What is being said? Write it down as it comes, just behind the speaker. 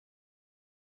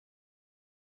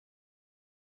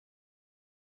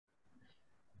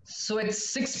So it's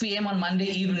 6 p.m. on Monday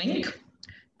evening,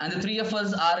 and the three of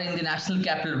us are in the National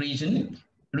Capital Region.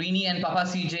 Rini and Papa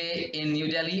CJ in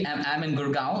New Delhi, and I'm in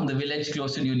Gurgaon, the village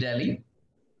close to New Delhi.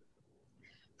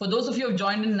 For those of you who have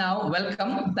joined in now,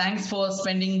 welcome. Thanks for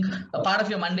spending a part of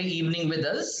your Monday evening with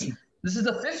us. This is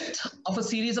the fifth of a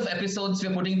series of episodes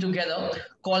we're putting together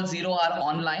called 0 Hour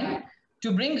Online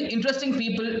to bring interesting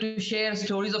people to share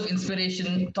stories of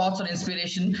inspiration, thoughts on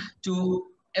inspiration to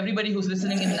everybody who's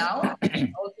listening in now.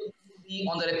 Also be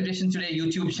on the Reputation Today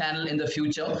YouTube channel in the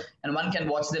future, and one can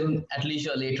watch them at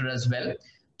leisure later as well.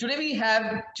 Today we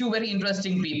have two very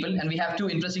interesting people, and we have two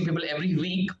interesting people every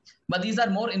week, but these are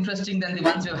more interesting than the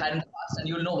ones we've had in the past, and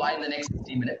you'll know why in the next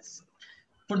 60 minutes.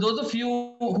 For those of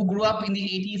you who grew up in the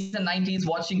 80s and 90s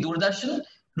watching Doordarshan,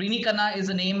 Rini Khanna is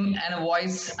a name and a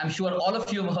voice I'm sure all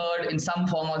of you have heard in some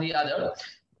form or the other.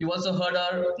 You also heard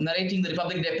her narrating the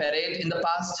Republic Day parade in the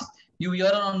past. You hear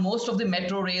her on most of the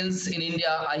metro rails in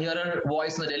India. I hear her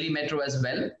voice on the Delhi metro as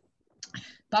well.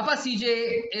 Papa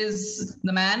CJ is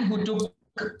the man who took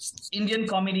Indian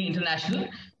Comedy International.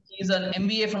 He's an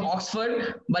MBA from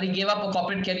Oxford, but he gave up a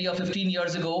corporate career 15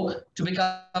 years ago to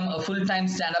become a full-time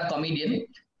stand-up comedian.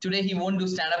 Today, he won't do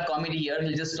stand-up comedy here.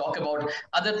 He'll just talk about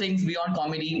other things beyond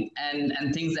comedy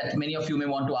and things that many of you may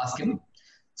want to ask him.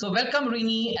 So welcome,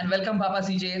 Rini, and welcome, Papa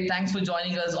CJ. Thanks for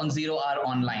joining us on 0 Hour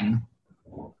Online.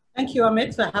 Thank you,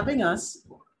 Amith, for having us.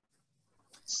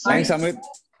 Thanks, Amith.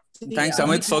 Thanks,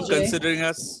 Amith, for considering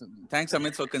us. Thanks,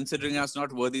 Amith, for considering us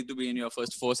not worthy to be in your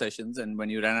first 4 sessions. And when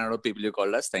you ran out of people, you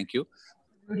called us. Thank you.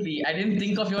 Absolutely. I didn't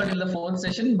think of you until the 4th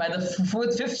session. By the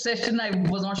fifth session, I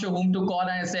was not sure whom to call.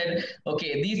 And I said,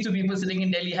 okay, these two people sitting in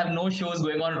Delhi have no shows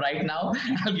going on right now.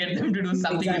 I'll get them to do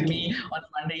something with me on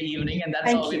Monday evening. And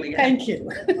that's how we began. Thank you.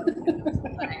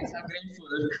 Thanks. I'm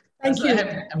grateful. Thank you. I have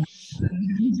a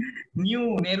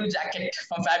new Nehru jacket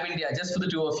from Fab India just for the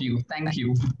two of you. Thank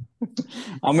you.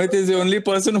 Amith is the only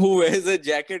person who wears a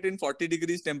jacket in 40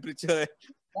 degrees temperature.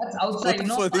 That's outside.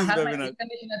 No, I have my air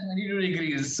condition at 22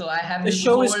 degrees. So I have the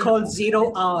show is called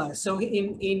 0 Hour. So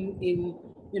in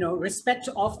respect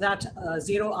of that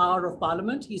 0 hour of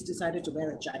Parliament, he's decided to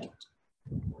wear a jacket.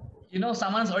 You know,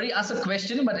 someone's already asked a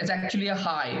question, but it's actually a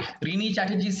hi. Rini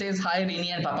Chatterjee says hi,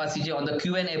 Rini and Papa CJ on the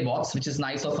Q&A box, which is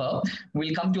nice of her.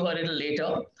 We'll come to her a little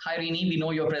later. Hi, Rini. We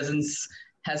know your presence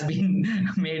has been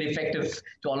made effective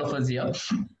to all of us here.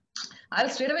 I'll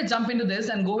straight away jump into this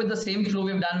and go with the same flow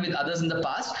we've done with others in the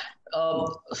past.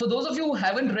 For those of you who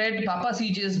haven't read Papa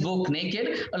CJ's book,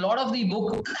 Naked, a lot of the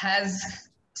book has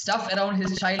stuff around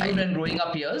his childhood and growing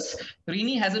up years.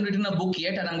 Rini hasn't written a book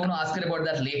yet, and I'm going to ask her about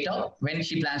that later, when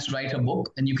she plans to write her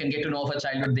book, and you can get to know of her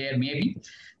childhood there, maybe.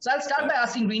 So I'll start by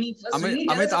asking Rini first.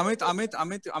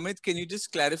 Amith, can you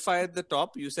just clarify at the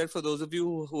top? You said for those of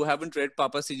you who haven't read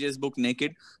Papa CJ's book,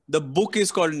 Naked, the book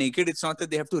is called Naked. It's not that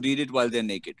they have to read it while they're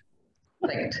naked.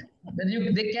 Right.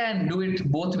 Then they can do it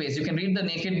both ways. You can read the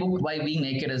Naked book by being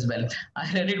naked as well. I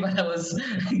read it while I was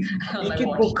on my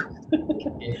watch. Book.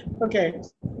 Okay.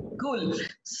 Cool.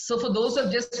 So for those who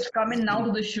have just come in now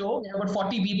to the show, we have about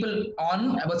 40 people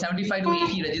on, about 75 to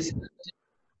 80 registered.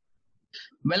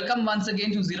 Welcome once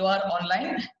again to 0 Hour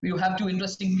Online. We have two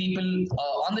interesting people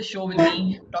on the show with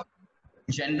me talking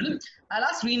in general. I'll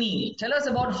ask Rini, tell us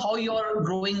about how your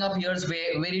growing up years,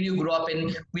 where did you grow up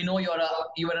in? We know you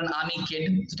were an army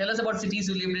kid. So tell us about cities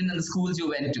you lived in and the schools you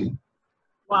went to.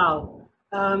 Wow.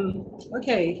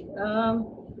 Okay.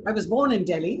 I was born in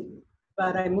Delhi,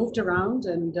 but I moved around,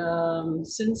 and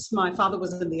since my father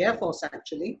was in the Air Force,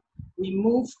 actually, we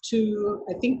moved to,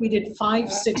 I think we did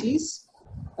 5 cities.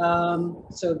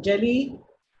 So Delhi,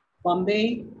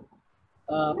 Bombay,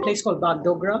 a place called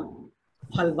Bagdogra,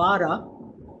 Halwara,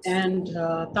 and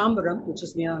Tambaram, which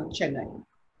is near Chennai.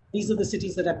 These are the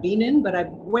cities that I've been in, but I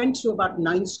went to about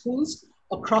 9 schools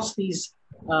across these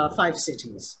 5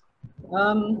 cities.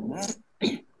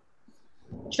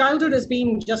 Childhood has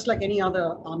been just like any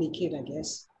other army kid, I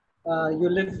guess.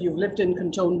 You've lived in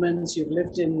cantonments, you've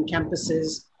lived in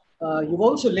campuses, you've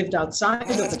also lived outside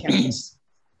of the campus,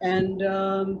 and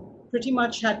pretty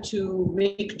much had to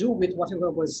make do with whatever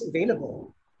was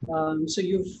available. So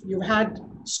you've had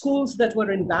schools that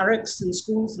were in barracks, and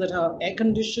schools that are air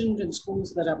conditioned, and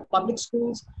schools that are public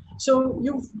schools. So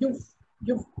you've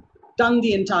done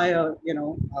the entire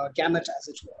gamut, as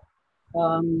it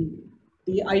were.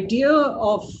 The idea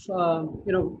of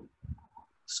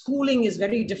schooling is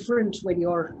very different when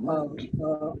you're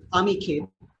army kid,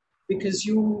 because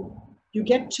you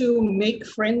get to make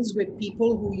friends with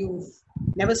people who you've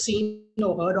never seen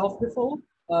or heard of before.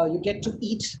 You get to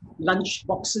eat lunch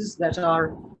boxes that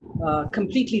are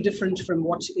completely different from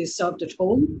what is served at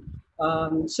home.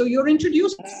 So you're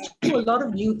introduced to a lot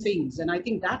of new things. And I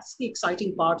think that's the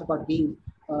exciting part about being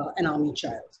an army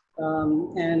child.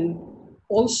 And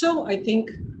also, I think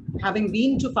having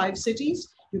been to 5 cities,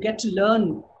 you get to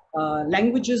learn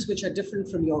languages which are different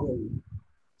from your own.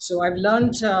 So I've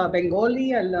learned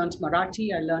Bengali, I learned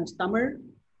Marathi, I learned Tamil,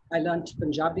 I learned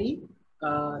Punjabi.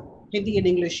 Hindi and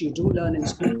English you do learn in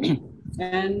school.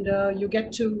 And you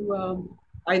get to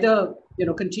either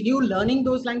continue learning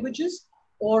those languages,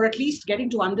 or at least getting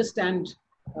to understand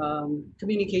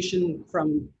communication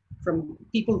from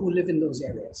people who live in those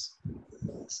areas.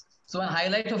 So a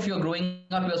highlight of your growing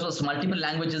up years was multiple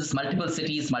languages, multiple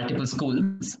cities, multiple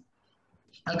schools.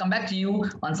 I'll come back to you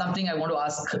on something I want to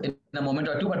ask in a moment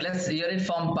or two, but let's hear it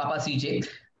from Papa CJ.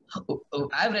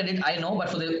 I've read it, I know, but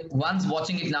for the ones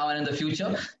watching it now and in the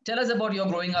future, tell us about your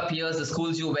growing up years, the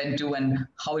schools you went to, and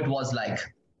how it was like.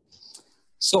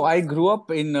 So I grew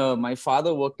up in, my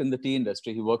father worked in the tea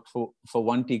industry. He worked for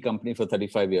one tea company for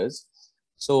 35 years.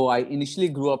 So I initially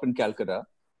grew up in Calcutta.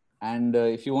 And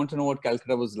if you want to know what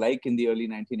Calcutta was like in the early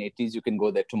 1980s, you can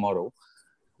go there tomorrow,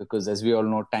 because as we all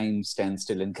know, time stands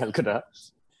still in Calcutta.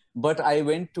 But I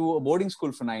went to a boarding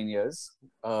school for 9 years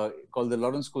called the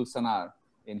Lawrence School Sanar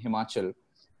in Himachal.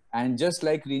 And just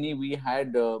like Rini, we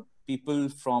had people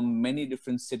from many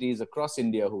different cities across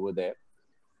India who were there.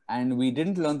 And we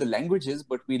didn't learn the languages,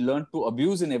 but we learned to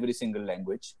abuse in every single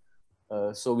language.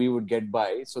 So we would get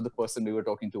by. So the person we were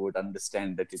talking to would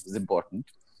understand that it was important.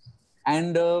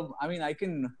 And I mean, I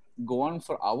can go on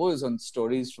for hours on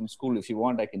stories from school. If you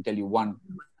want, I can tell you one.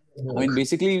 I mean,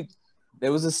 basically,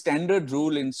 there was a standard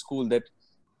rule in school that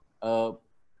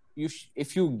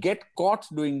if you get caught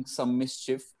doing some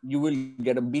mischief, you will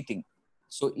get a beating.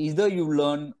 So either you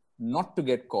learn not to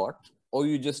get caught, or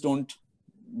you just don't,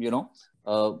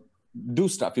 do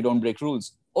stuff. You don't break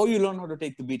rules, or you learn how to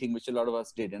take the beating, which a lot of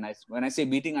us did. And when I say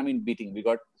beating, I mean beating.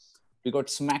 We got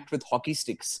smacked with hockey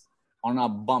sticks on our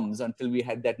bums until we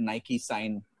had that Nike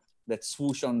sign, that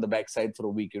swoosh on the backside for a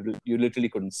week. You literally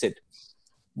couldn't sit.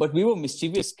 But we were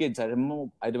mischievous kids. I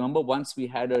remember once we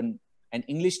had an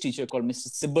English teacher called Mr.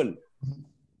 Sibble,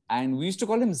 and we used to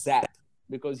call him Zap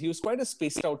because he was quite a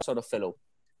spaced out sort of fellow.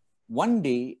 One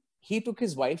day, he took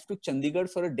his wife to Chandigarh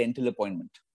for a dental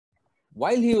appointment.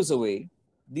 While he was away,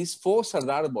 these 4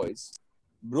 Sardar boys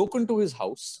broke into his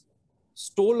house,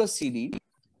 stole a CD,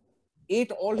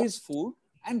 ate all his food,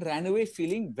 and ran away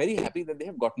feeling very happy that they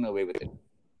have gotten away with it.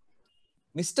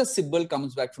 Mr. Sibble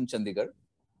comes back from Chandigarh,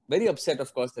 very upset,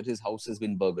 of course, that his house has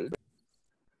been burgled.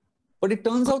 But it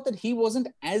turns out that he wasn't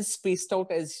as spaced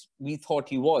out as we thought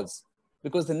he was,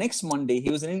 because the next Monday, he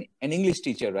was an English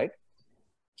teacher, right?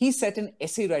 He set an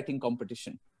essay writing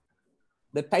competition.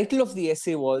 The title of the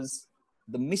essay was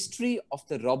 "The Mystery of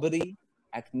the Robbery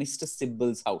at Mr.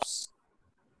 Sibble's House."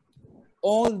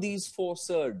 All these 4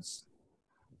 Sards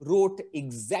wrote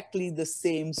exactly the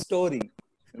same story,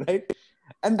 right?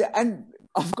 And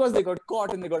of course they got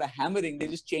caught and they got a hammering. They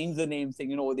just changed the name, saying,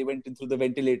 they went in through the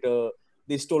ventilator,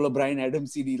 they stole a Bryan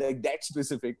Adams CD, like that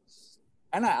specific.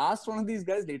 And I asked one of these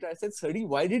guys later, I said, "Sardi,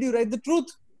 why did you write the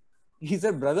truth?" He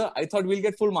said, "Brother, I thought we'll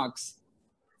get full marks."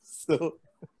 So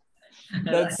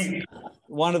that's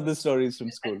one of the stories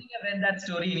from school. I think I read that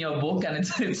story in your book, and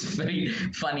it's very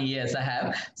funny. Yes, I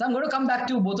have. So I'm going to come back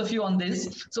to both of you on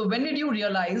this. So when did you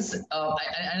realize,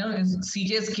 I know in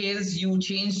CJ's case, you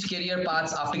changed career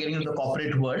paths after getting into the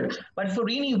corporate world. But for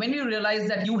Rini, when did you realize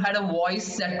that you had a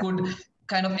voice that could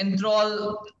kind of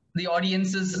enthrall the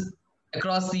audiences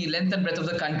across the length and breadth of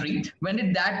the country? When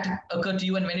did that occur to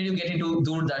you, and when did you get into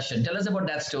Doordarshan? Tell us about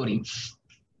that story.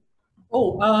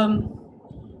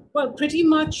 Well, pretty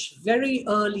much very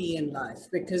early in life,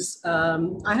 because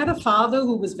I had a father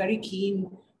who was very keen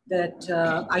that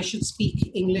I should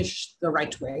speak English the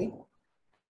right way.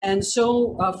 And so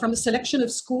from the selection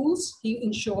of schools, he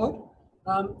ensured,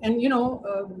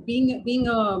 being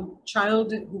a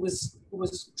child who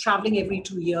was traveling every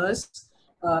 2 years,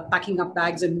 packing up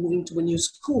bags and moving to a new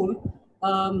school,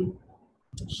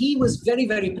 he was very,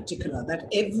 very particular that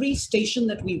every station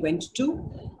that we went to,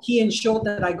 he ensured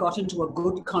that I got into a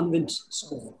good convent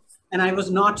school. And I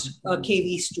was not a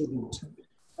KV student.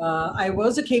 I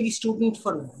was a KV student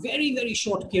for a very, very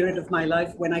short period of my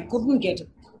life when I couldn't get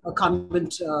a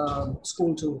convent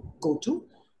school to go to.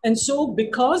 And so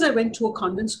because I went to a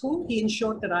convent school, he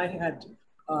ensured that I had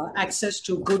access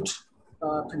to good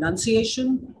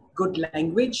pronunciation, good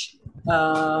language,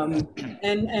 and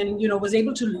was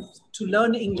able to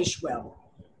learn English well.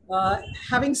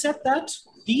 Having said that,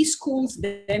 these schools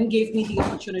then gave me the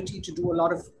opportunity to do a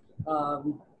lot of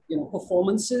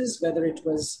performances, whether it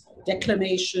was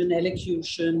declamation,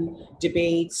 elocution,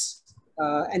 debates,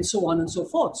 and so on and so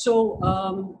forth. So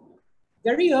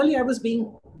very early, I was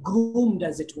being groomed,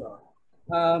 as it were.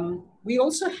 We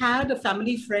also had a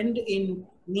family friend in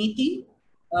Niti,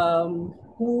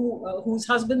 whose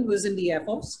husband was in the Air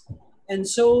Force. And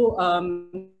so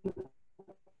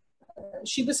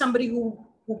she was somebody who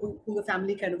the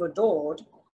family kind of adored.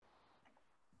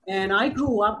 And I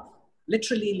grew up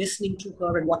literally listening to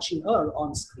her and watching her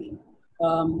on screen.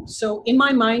 So in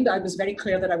my mind, I was very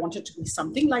clear that I wanted to be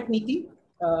something like Niti,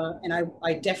 and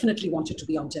I definitely wanted to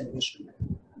be on television.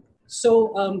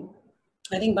 So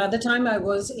I think by the time I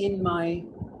was in my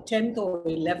 10th or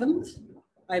 11th,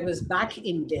 I was back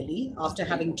in Delhi after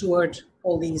having toured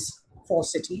all these 4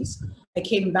 cities. I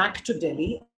came back to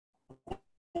Delhi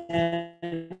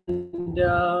and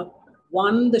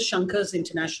won the Shankar's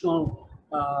International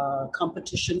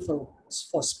competition for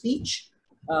speech.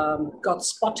 Got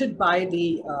spotted by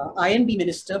the INB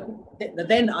minister, the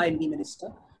then INB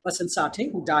minister, Vasant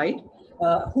Sathe, who died,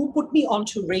 who put me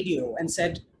onto radio and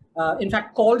said, in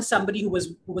fact, called somebody who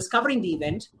was covering the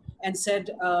event and said,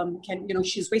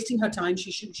 she's wasting her time.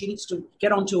 She needs to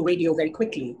get onto radio very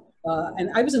quickly. And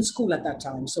I was in school at that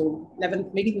time, so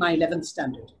maybe my 11th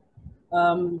standard.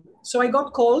 So I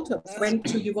got called, went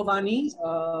to Yuvavani,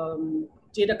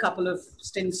 did a couple of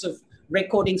stints of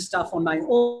recording stuff on my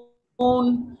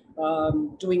own,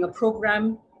 doing a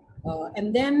program.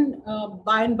 And then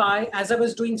by and by, as I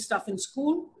was doing stuff in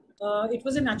school, it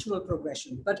was a natural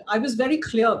progression. But I was very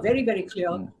clear, very, very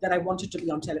clear that I wanted to be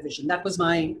on television. That was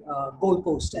my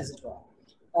goalpost, as it were.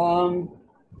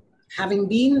 Having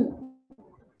been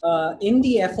in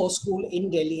the Air Force School in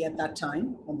Delhi at that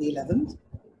time, on the 11th,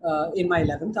 in my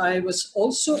 11th, I was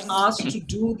also asked to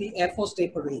do the Air Force Day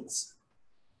parades,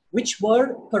 which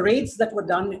were parades that were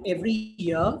done every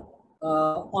year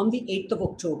on the 8th of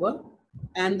October,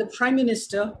 and the Prime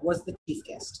Minister was the chief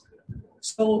guest.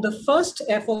 So the first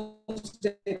Air Force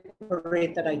Day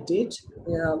parade that I did,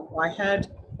 I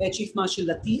had Air Chief Marshal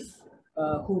Latif,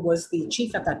 who was the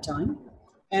chief at that time.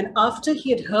 And after he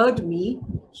had heard me,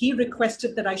 he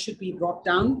requested that I should be brought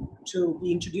down to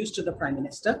be introduced to the Prime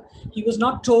Minister. He was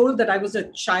not told that I was a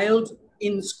child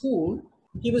in school.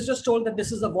 He was just told that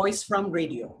this is a voice from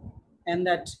radio and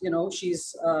that,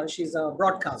 she's a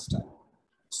broadcaster.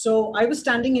 So I was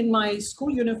standing in my school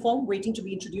uniform waiting to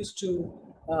be introduced to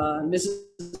Mrs.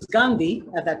 Gandhi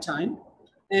at that time.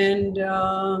 And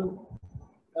Air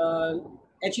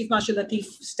Chief Marshal Latif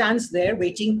stands there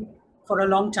waiting for a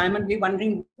long time, and we're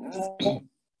wondering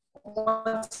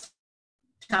what's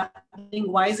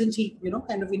happening. Why isn't he,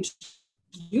 kind of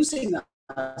introducing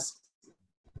us?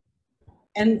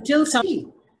 Until somebody,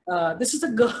 this is a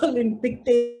girl in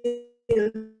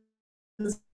pigtails,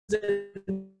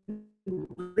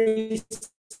 braces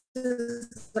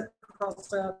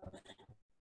across her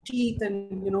teeth,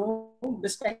 and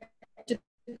bespectacled.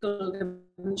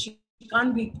 She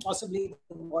can't be possibly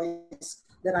the voice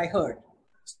that I heard.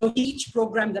 So each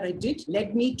program that I did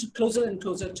led me to closer and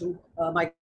closer to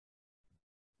my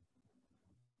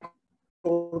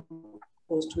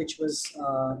post, which was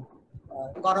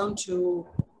got on to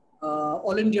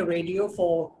All India Radio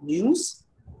for news,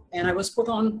 and I was put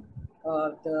on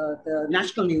the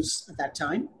national news at that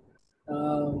time.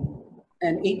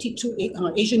 And 82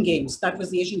 Asian Games, that was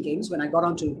the Asian Games when I got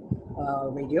onto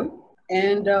radio.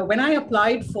 And when I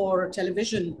applied for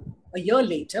television a year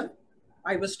later,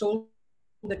 I was told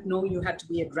that no, you had to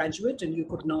be a graduate and you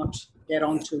could not get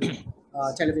onto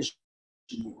television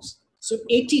news. So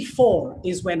 84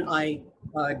 is when I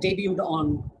debuted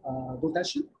on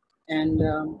Doordarshan, and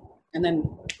then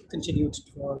continued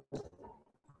for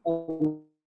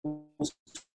almost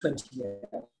 20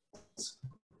 years.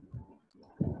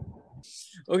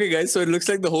 Okay, guys. So it looks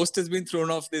like the host has been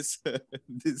thrown off this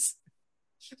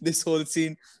this whole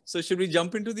scene. So should we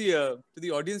jump into the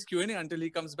audience Q&A until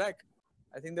he comes back?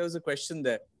 I think there was a question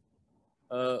there.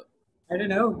 I don't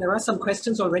know. There are some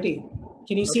questions already.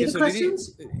 Can you see the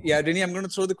questions? Rini, I'm going to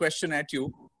throw the question at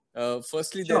you.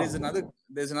 Firstly, sure.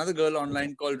 There's another girl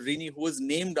online called Rini who is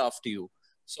named after you.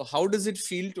 So how does it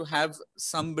feel to have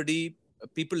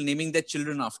people naming their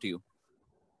children after you?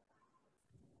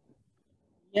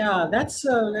 Yeah, that's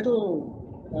a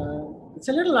little, it's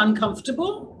a little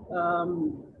uncomfortable,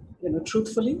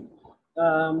 truthfully.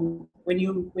 When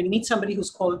you meet somebody who's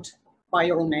called by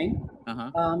your own name.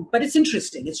 But it's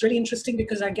interesting. It's really interesting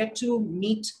because I get to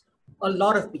meet a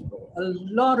lot of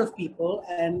people.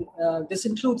 And this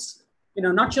includes,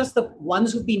 not just the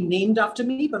ones who've been named after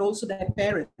me, but also their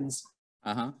parents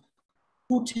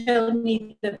who tell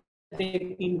me that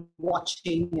they've been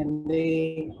watching and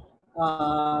they've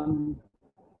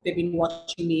been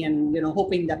watching me and,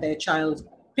 hoping that their child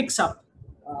picks up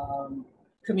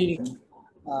community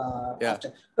Yeah.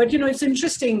 after. But, you know, it's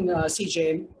interesting,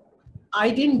 CJ. I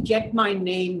didn't get my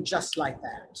name just like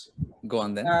that. Go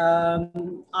on then.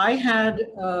 I had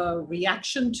a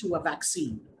reaction to a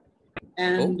vaccine,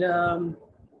 and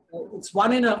it's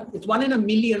one in a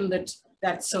million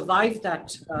that survived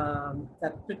that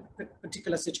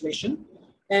particular situation.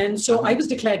 And so I was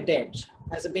declared dead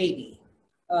as a baby.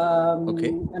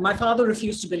 And my father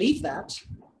refused to believe that,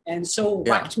 and so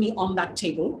whacked me on that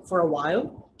table for a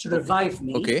while to revive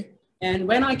me. And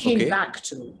when I came back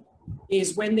to,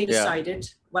 is when they decided,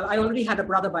 well, I already had a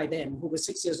brother by then who was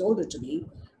 6 years older to me.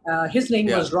 His name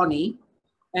was Ronnie,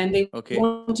 and they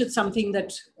wanted something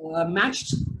that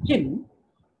matched him.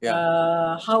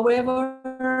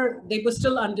 However, they were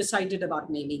still undecided about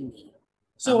naming me.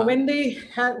 So when they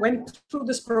went through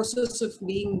this process of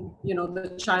being, you know, the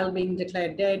child being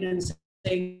declared dead and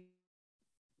saying,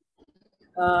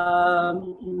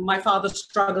 my father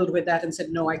struggled with that and said,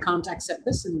 no, I can't accept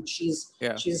this. And she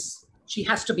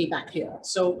has to be back here.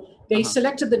 So they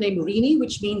selected the name Rini,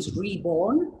 which means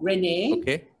reborn, Renee.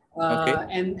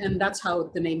 And that's how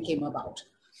the name came about.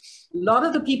 A lot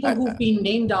of the people who've been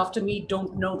named after me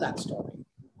don't know that story.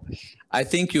 I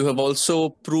think you have also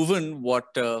proven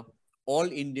what all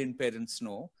Indian parents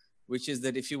know, which is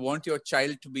that if you want your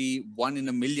child to be one in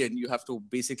a million, you have to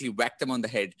basically whack them on the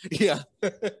head. Yeah.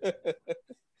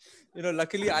 You know,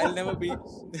 luckily I'll never be.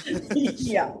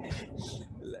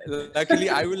 Luckily,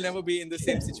 I will never be in the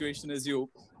same situation as you,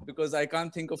 because I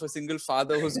can't think of a single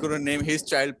father who's going to name his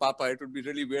child Papa. It would be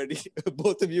really weird,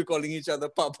 both of you calling each other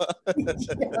Papa.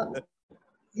 That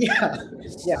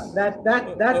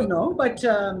no. But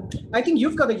I think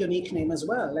you've got a unique name as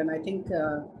well, and I think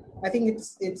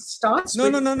it starts. No.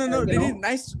 Really,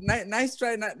 nice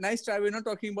try. We're not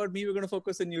talking about me. We're going to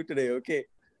focus on you today. Okay.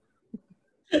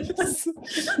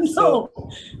 No.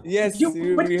 Yes,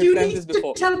 but you need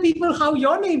to tell people how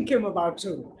your name came about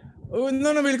too. Oh,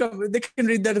 no, we'll come. They can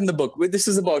read that in the book. This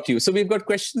is about you. So we've got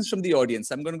questions from the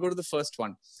audience. I'm going to go to the first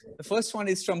one. The first one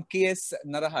is from KS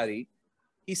Narahari.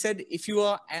 He said, if you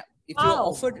are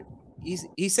offered,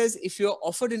 he says, if you're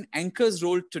offered an anchor's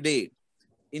role today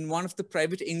in one of the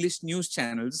private English news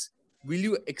channels, will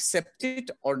you accept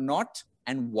it or not,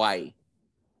 and why?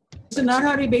 Mr.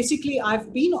 Narahari, basically,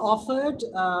 I've been offered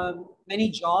many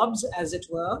jobs, as it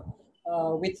were,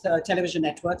 with television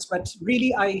networks, but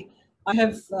really I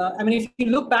have, if you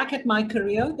look back at my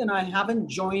career, then I haven't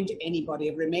joined anybody.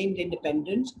 I've remained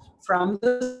independent from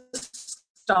the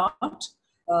start,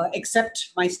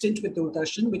 except my stint with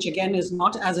Doordarshan, which again is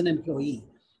not as an employee.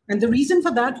 And the reason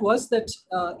for that was that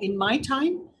in my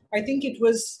time, I think it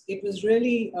was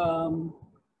really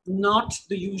not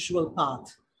the usual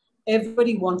path.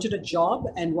 Everybody wanted a job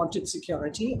and wanted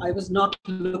security. I was not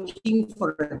looking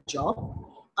for a job.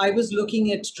 I was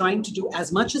looking at trying to do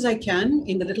as much as I can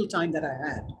in the little time that I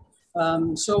had.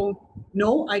 So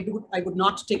no, I would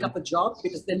not take up a job,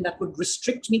 because then that would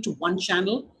restrict me to one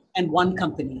channel and one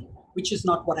company, which is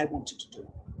not what I wanted to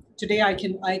do. Today, I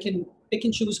can pick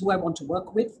and choose who I want to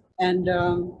work with, and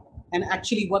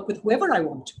actually work with whoever I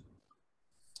want to.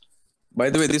 By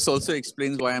the way, this also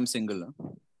explains why I'm single. Huh?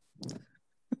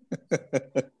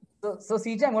 So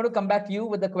CJ, I'm going to come back to you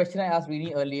with the question I asked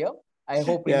Rini earlier. I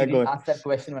hope Rini didn't ask that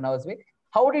question when I was away.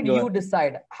 How did you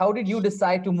decide? How did you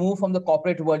decide to move from the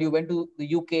corporate world? You went to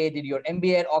the UK, did your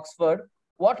MBA at Oxford.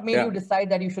 What made you decide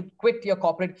that you should quit your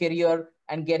corporate career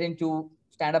and get into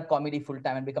stand-up comedy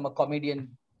full-time and become a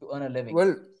comedian to earn a living?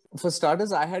 Well, for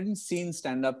starters, I hadn't seen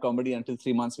stand-up comedy until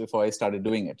 3 months before I started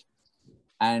doing it.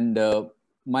 And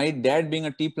my dad being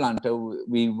a tea planter,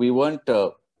 we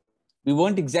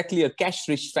weren't exactly a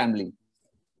cash-rich family,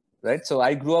 right? So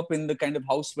I grew up in the kind of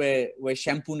house where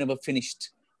shampoo never finished.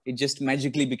 It just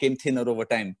magically became thinner over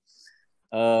time.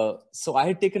 So I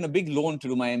had taken a big loan to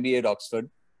do my MBA at Oxford.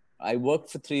 I worked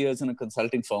for 3 years in a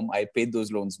consulting firm. I paid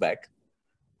those loans back.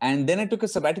 And then I took a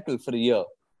sabbatical for a year.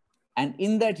 And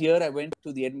in that year, I went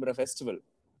to the Edinburgh Festival.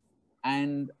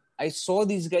 And I saw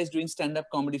these guys doing stand-up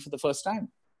comedy for the first time.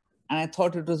 And I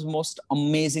thought it was the most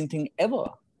amazing thing ever.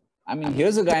 I mean,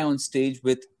 here's a guy on stage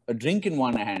with a drink in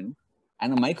one hand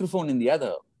and a microphone in the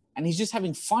other, and he's just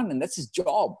having fun, and that's his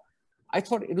job. I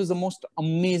thought it was the most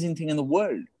amazing thing in the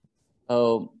world.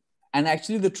 And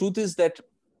actually, the truth is that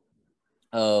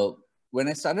when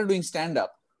I started doing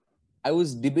stand-up, I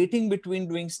was debating between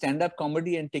doing stand-up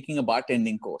comedy and taking a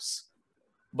bartending course.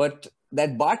 But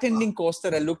that bartending course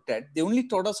that I looked at, they only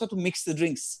taught us how to mix the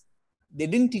drinks. They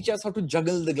didn't teach us how to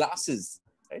juggle the glasses.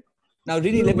 Now,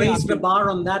 Rini, let me ask you. The bar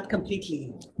on that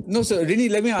completely. No, sir. Rini,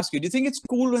 let me ask you. Do you think it's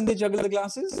cool when they juggle the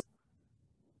glasses?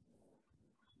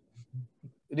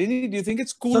 Rini, do you think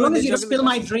it's cool? So long when as they you don't juggle the spill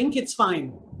my glasses? drink, it's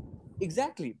fine.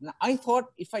 Exactly. Now, I thought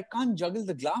if I can't juggle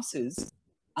the glasses,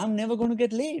 I'm never going to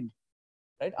get laid.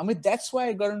 Right? I mean, that's why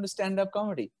I got into stand-up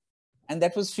comedy. And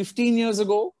that was 15 years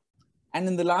ago. And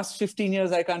in the last 15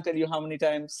 years, I can't tell you how many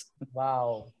times.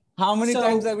 Wow. How many So-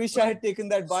 times I wish I had taken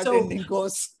that bartending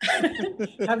course.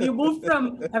 Have you moved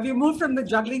from the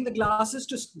juggling the glasses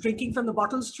to drinking from the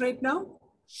bottle straight now?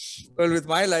 Well, with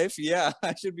my life, yeah,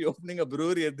 I should be opening a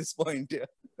brewery at this point. Yeah.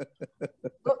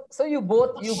 So you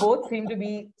both seem to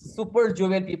be super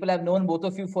jovial people. I've known both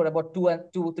of you for about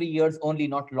 3 years only,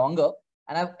 not longer.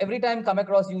 And I've every time come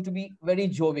across you to be very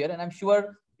jovial. And I'm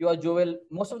sure you are jovial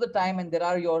most of the time, and there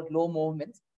are your low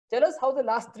moments. Tell us how the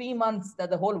last 3 months that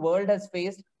the whole world has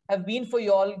faced have been for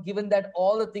you all, given that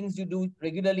all the things you do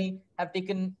regularly have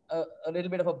taken a little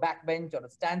bit of a backbench or a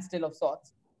standstill of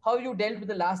sorts. How have you dealt with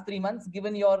the last 3 months,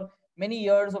 given your many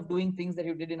years of doing things that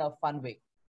you did in a fun way?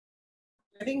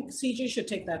 I think CJ should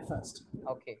take that first.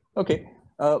 Okay. Okay.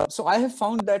 So I have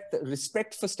found that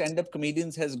respect for stand-up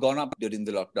comedians has gone up during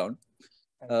the lockdown.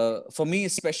 For me,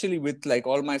 especially with like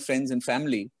all my friends and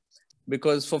family,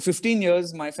 because for 15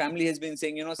 years, my family has been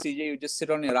saying, CJ, you just sit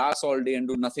on your ass all day and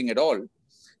do nothing at all.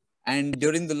 And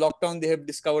during the lockdown, they have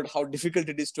discovered how difficult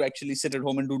it is to actually sit at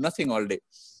home and do nothing all day.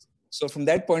 So from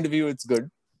that point of view, it's good.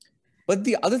 But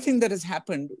the other thing that has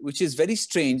happened, which is very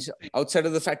strange, outside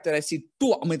of the fact that I see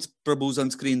two Amith Prabhus on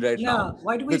screen right now,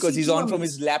 Why do we because see he's two on from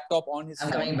Amiths? his laptop on his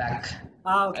I'm phone. coming back.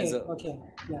 Okay. Okay.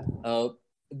 Yeah.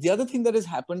 The other thing that has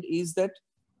happened is that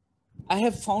I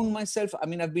have found myself,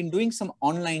 I've been doing some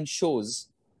online shows,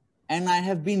 and I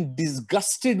have been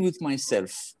disgusted with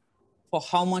myself for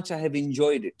how much I have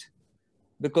enjoyed it.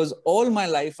 Because all my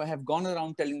life, I have gone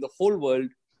around telling the whole world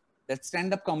that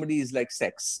stand-up comedy is like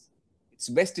sex. It's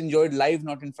best enjoyed live,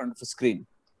 not in front of a screen.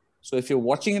 So if you're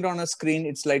watching it on a screen,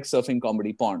 it's like surfing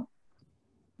comedy porn.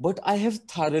 But I have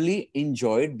thoroughly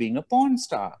enjoyed being a porn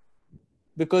star,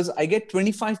 because I get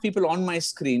 25 people on my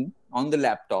screen, on the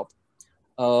laptop.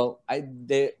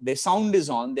 Their sound is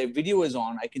on, their video is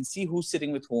on. I can see who's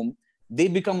sitting with whom. They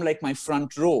become like my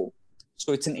front row.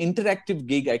 So it's an interactive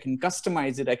gig. I can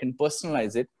customize it. I can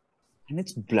personalize it. And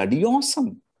it's bloody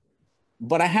awesome.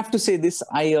 But I have to say this,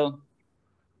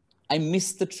 I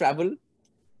miss the travel.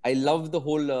 I love the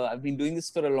whole, I've been doing this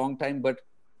for a long time, but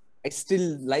I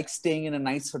still like staying in a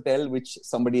nice hotel, which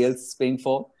somebody else is paying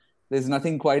for. There's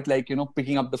nothing quite like,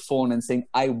 picking up the phone and saying,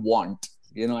 I want,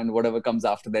 and whatever comes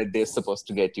after that, they're supposed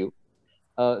to get you.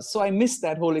 So I miss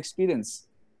that whole experience.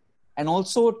 And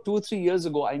also 2 or 3 years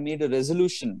ago, I made a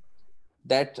resolution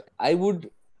that I will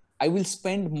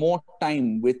spend more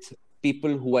time with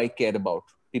people who I care about,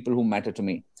 people who matter to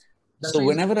me. That's So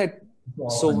why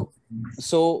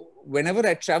whenever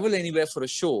I travel anywhere for a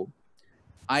show,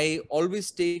 I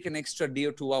always take an extra day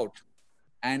or two out,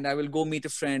 and I will go meet a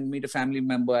friend, meet a family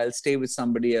member. I'll stay with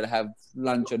somebody. I'll have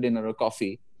lunch or dinner or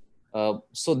coffee.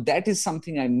 So that is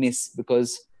something I miss,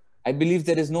 because I believe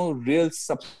there is no real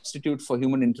substitute for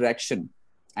human interaction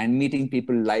and meeting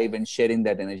people live and sharing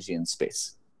that energy and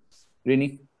space.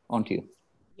 Rini, on to you.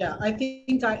 Yeah, I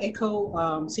think I echo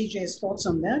CJ's thoughts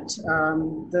on that.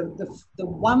 The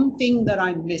one thing that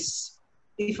I miss,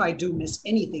 if I do miss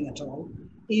anything at all,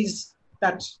 is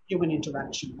that human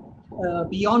interaction.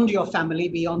 Beyond your family,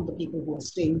 beyond the people who are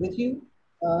staying with you,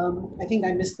 I think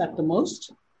I miss that the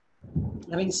most.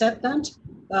 Having said that,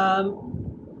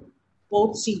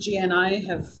 both CJ and I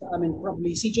have,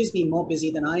 probably CJ's been more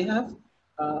busy than I have.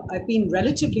 I've been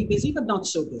relatively busy, but not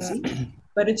so busy.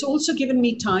 But it's also given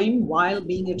me time while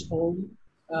being at home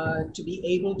to be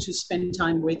able to spend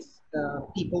time with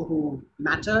people who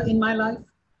matter in my life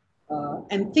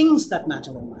and things that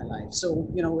matter in my life. So,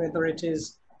 whether it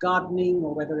is gardening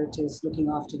or whether it is looking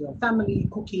after your family,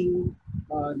 cooking,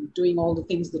 doing all the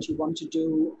things that you want to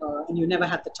do and you never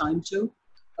had the time to,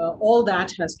 all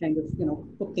that has kind of,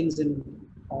 put things in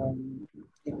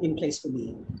place for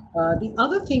me. The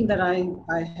other thing that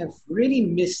I have really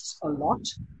missed a lot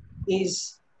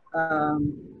is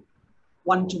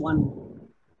one-to-one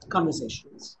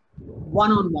conversations,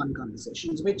 one-on-one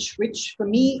conversations, which for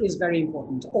me is very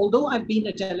important. Although I've been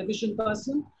a television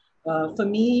person, for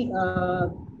me,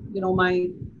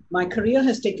 my career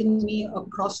has taken me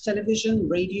across television,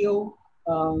 radio,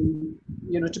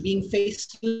 to being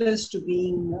faceless, to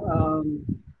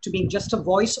being just a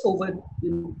voice over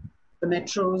the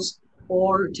metros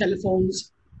or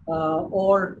telephones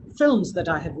or films that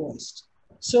I have voiced.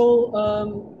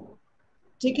 So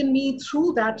taken me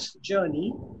through that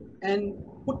journey and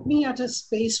put me at a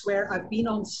space where I've been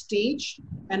on stage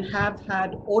and have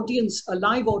had a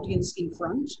live audience in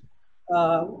front,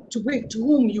 to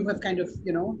whom you have kind of,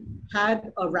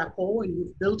 had a rapport and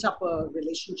you've built up a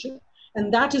relationship.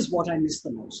 And that is what I miss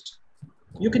the most.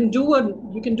 You can do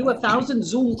 1,000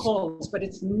 Zoom calls, but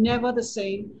it's never the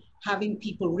same having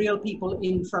real people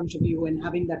in front of you and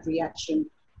having that reaction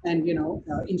and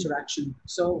interaction.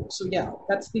 So yeah,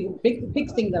 that's the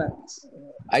big thing that I miss.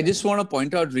 I just want to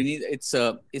point out, Rini,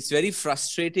 it's very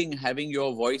frustrating having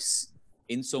your voice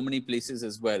in so many places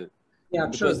as well. Yeah,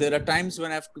 because true. there are times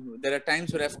when I've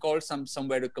called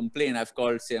somewhere to complain. I've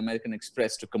called, say, American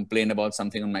Express to complain about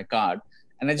something on my card,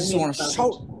 and I just want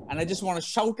to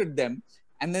shout at them.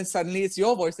 And then suddenly it's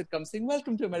your voice that comes saying,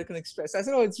 "Welcome to American Express." I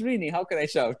said, "Oh, it's Rini. How can I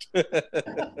shout?"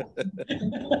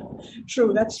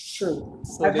 True, that's true.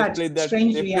 So I've had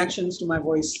strange reactions to my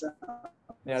voice.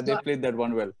 Yeah, they played that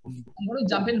one well. I'm going to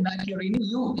jump in back here,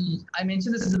 Rini. I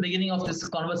mentioned this at the beginning of this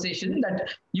conversation that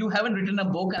you haven't written a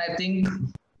book, and I think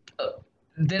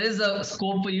there is a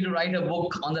scope for you to write a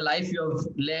book on the life you have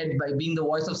led by being the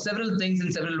voice of several things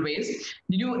in several ways.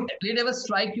 Did it ever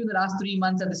strike you in the last 3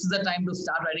 months that this is the time to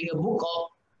start writing a book, or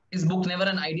is book never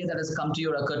an idea that has come to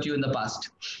you or occurred to you in the past?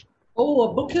 Oh,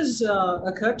 a book has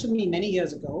occurred to me many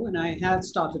years ago, and I have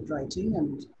started writing,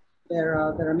 and there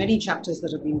are many chapters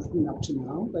that have been written up to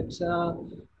now. But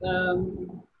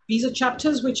these are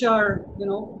chapters which are,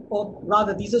 or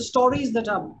rather, these are stories that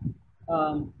are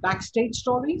backstage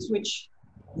stories, which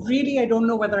really I don't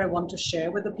know whether I want to share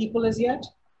with the people as yet.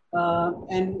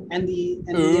 And the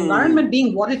environment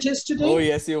being what it is today. Oh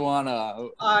yes, you wanna.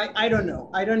 I don't know.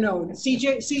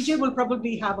 CJ will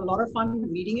probably have a lot of fun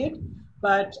reading it,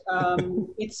 but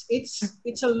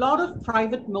it's a lot of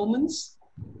private moments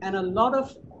and a lot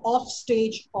of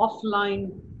offstage,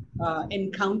 offline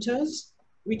encounters,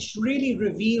 which really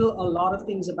reveal a lot of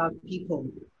things about people.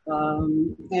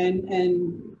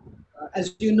 And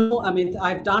as you know, I mean,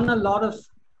 I've done a lot of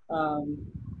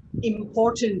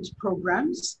important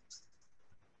programs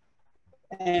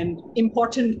and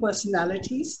important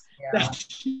personalities that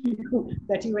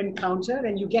you encounter,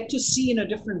 and you get to see in a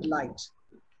different light.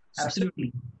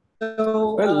 Absolutely.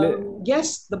 So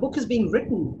yes, the book is being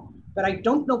written, but I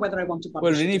don't know whether I want to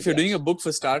publish it. Well, Rini, if you're doing a book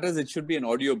for starters, it should be an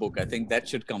audio book. I think that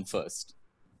should come first.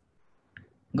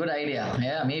 Good idea.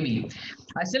 Yeah, maybe.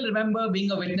 I still remember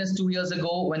being a witness 2 years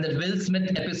ago when the Will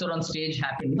Smith episode on stage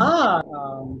happened.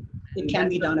 It can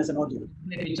be done as an audio.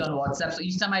 It's on WhatsApp. So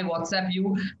each time I WhatsApp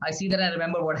you, I see that I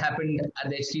remember what happened at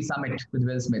the HT Summit with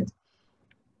Will Smith.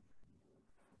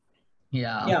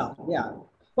 Yeah.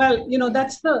 Well,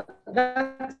 that's the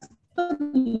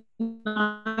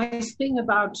nice thing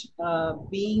about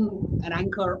being an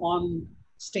anchor on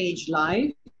stage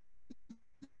live.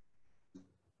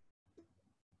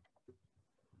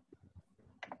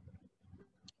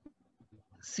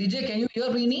 CJ, can you hear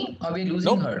Rini? Or are we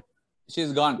losing her?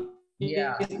 She's gone.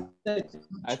 Yeah.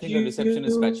 I think the reception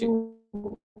is patchy.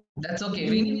 That's okay.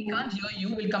 Rini, we can't hear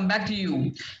you. We'll come back to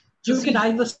you. You can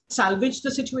either salvage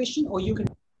the situation or you can...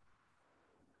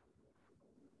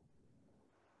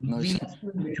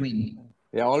 in between.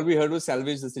 Yeah, all we heard was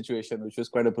salvage the situation, which was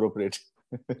quite appropriate.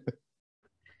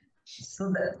 So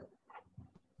that...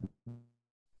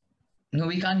 No,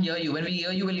 we can't hear you. When we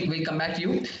hear you, we'll come back to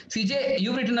you. CJ,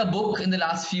 you've written a book in the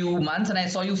last few months, and I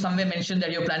saw you somewhere mention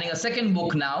that you're planning a second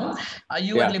book now. Are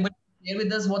you at liberty to share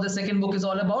with us what the second book is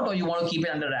all about, or you want to keep it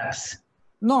under wraps?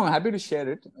 No, I'm happy to share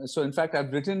it. So, in fact,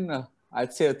 I've written,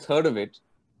 I'd say, a third of it,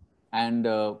 and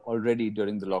already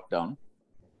during the lockdown.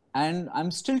 And I'm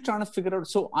still trying to figure out.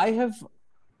 So, I have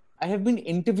been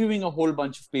interviewing a whole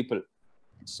bunch of people.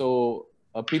 So,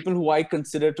 people who I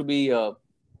consider to be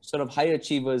sort of high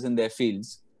achievers in their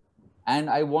fields.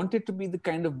 And I want it to be the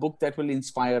kind of book that will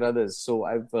inspire others. So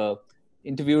I've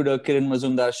interviewed Kiran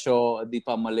Mazumdar-Shaw,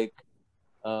 Deepa Malik.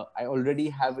 I already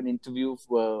have an interview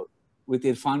with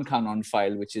Irfan Khan on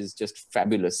file, which is just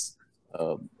fabulous.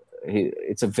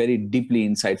 It's a very deeply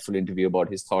insightful interview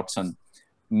about his thoughts on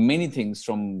many things,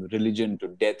 from religion to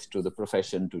death to the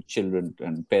profession to children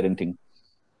and parenting.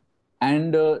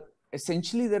 And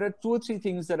essentially, there are 2 or 3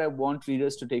 things that I want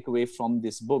readers to take away from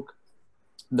this book.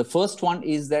 The first one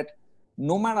is that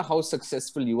no matter how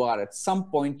successful you are, at some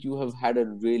point you have had a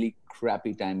really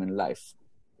crappy time in life,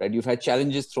 right? You've had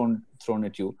challenges thrown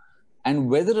at you. And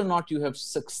whether or not you have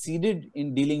succeeded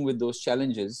in dealing with those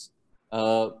challenges,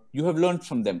 you have learned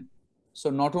from them. So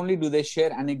not only do they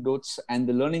share anecdotes and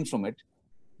the learning from it,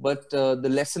 but the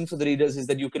lesson for the readers is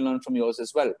that you can learn from yours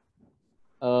as well.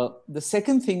 The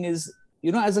second thing is,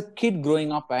 as a kid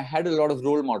growing up, I had a lot of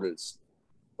role models.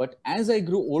 But as I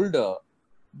grew older,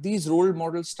 these role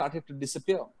models started to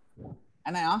disappear.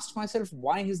 And I asked myself,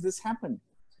 why has this happened?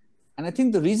 And I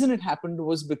think the reason it happened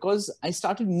was because I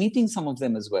started meeting some of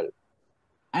them as well.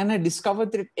 And I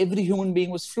discovered that every human being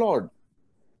was flawed.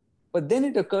 But then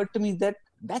it occurred to me that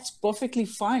that's perfectly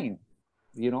fine.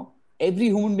 Every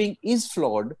human being is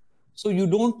flawed. So you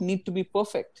don't need to be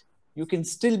perfect. You can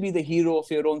still be the hero of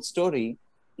your own story,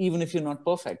 even if you're not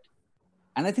perfect.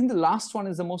 And I think the last one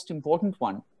is the most important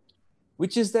one,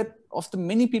 which is that of the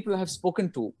many people I have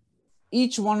spoken to,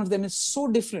 each one of them is so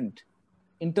different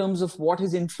in terms of what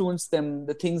has influenced them,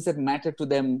 the things that matter to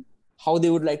them, how they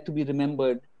would like to be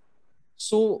remembered.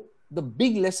 So the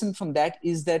big lesson from that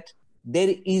is that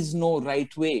there is no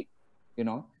right way.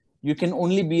 You can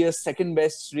only be a second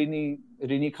best Rini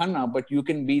Khanna, but you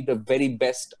can be the very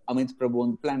best Amith Prabhu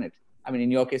on the planet. I mean,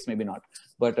 in your case, maybe not,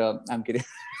 but I'm kidding.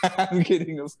 I'm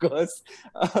kidding, of course.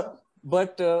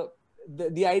 But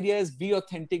the idea is be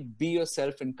authentic, be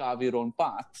yourself, and carve your own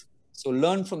path. So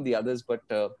learn from the others, but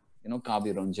carve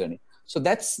your own journey. So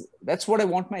that's what I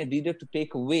want my reader to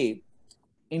take away.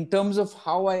 In terms of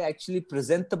how I actually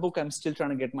present the book, I'm still trying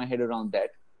to get my head around that.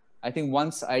 I think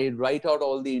once I write out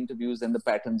all the interviews, then the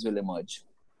patterns will emerge.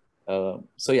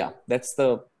 So yeah, that's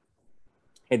the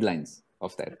headlines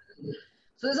of that.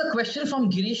 So there's a question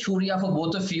from Girish Surya for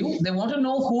both of you. They want to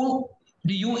know who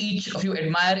do you each of you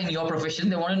admire in your profession.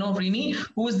 They want to know, Rini,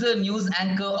 who is the news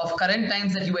anchor of current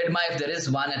times that you admire, if there is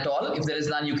one at all. If there is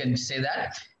none, you can say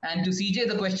that. And to CJ,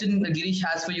 the question that Girish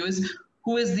has for you is,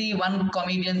 who is the one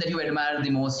comedian that you admire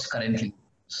the most currently?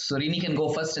 So Rini can go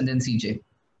first and then CJ.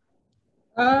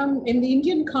 In the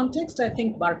Indian context, I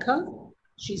think Barkha,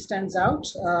 she stands out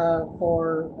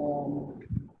for,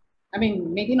 I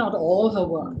mean, maybe not all her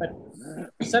work, but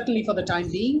certainly for the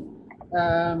time being.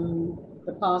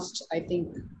 The past, I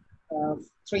think,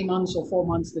 3 months or 4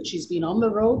 months that she's been on the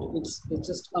road, it's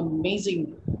just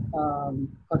amazing.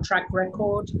 Her track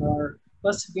record, her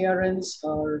perseverance,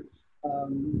 her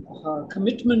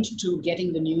commitment to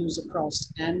getting the news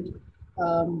across, and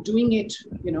doing it,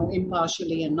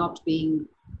 impartially and not being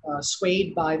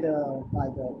swayed by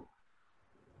the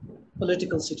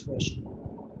political situation.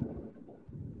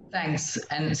 Thanks.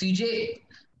 And CJ,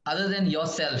 other than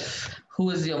yourself, who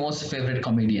is your most favorite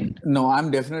comedian? No,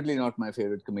 I'm definitely not my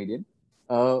favorite comedian.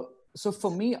 So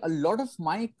for me, a lot of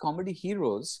my comedy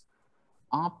heroes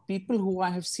are people who I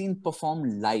have seen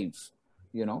perform live.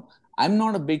 I'm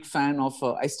not a big fan of,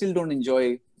 I still don't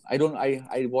enjoy,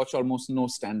 I watch almost no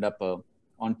stand-up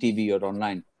on TV or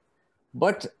online.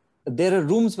 But there are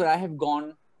rooms where I have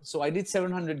gone. So I did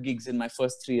 700 gigs in my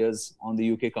first 3 years on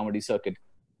the UK comedy circuit.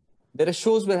 There are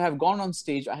shows where I have gone on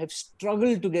stage. I have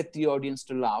struggled to get the audience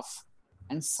to laugh.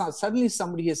 And suddenly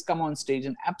somebody has come on stage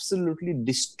and absolutely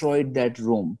destroyed that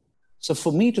room. So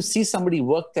for me to see somebody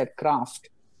work that craft,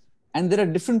 and there are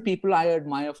different people I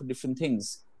admire for different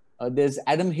things. There's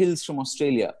Adam Hills from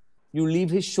Australia. You leave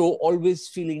his show always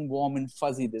feeling warm and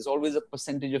fuzzy. There's always a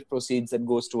percentage of proceeds that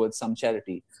goes towards some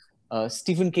charity.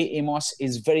 Stephen K. Amos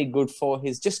is very good for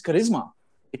his just charisma.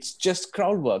 It's just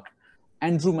crowd work.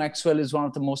 Andrew Maxwell is one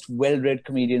of the most well-read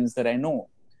comedians that I know.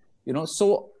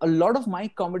 So a lot of my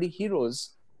comedy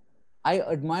heroes, I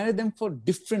admire them for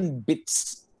different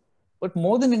bits. But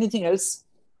more than anything else,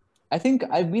 I think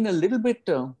I've been a little bit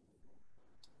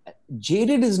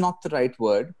jaded is not the right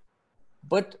word,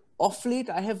 but of late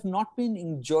I have not been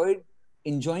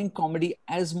enjoying comedy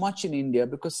as much in India,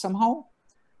 because somehow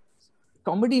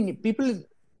comedy, people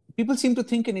seem to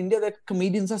think in India that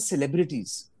comedians are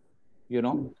celebrities.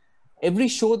 Every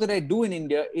show that I do in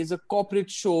India is a corporate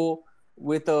show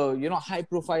with a high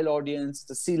profile audience,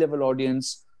 the C-level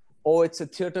audience, or it's a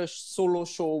theater solo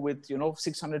show with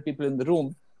 600 people in the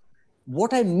room.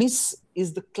 What I miss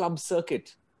is the club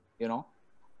circuit.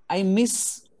 I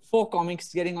miss 4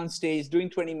 comics getting on stage, doing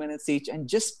 20 minutes each, and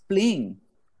just playing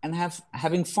and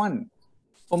having fun.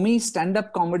 For me,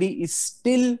 stand-up comedy is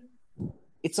still,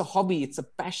 it's a hobby, it's a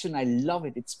passion. I love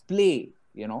it. It's play.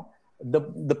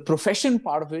 The profession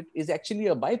part of it is actually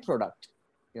a byproduct.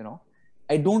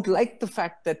 I don't like the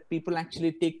fact that people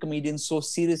actually take comedians so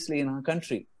seriously in our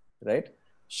country, right?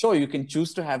 Sure, you can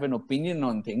choose to have an opinion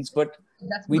on things, but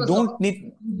we don't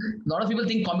need. A lot of people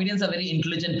think comedians are very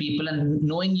intelligent people, and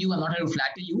knowing you and not having to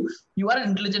flatter you, you are an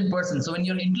intelligent person. So when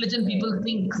you're intelligent, people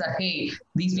think that, hey,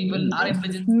 these people are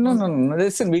intelligent. No.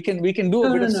 Listen, we can do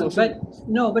a bit of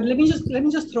social. But let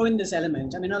me just throw in this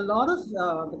element. I mean, a lot of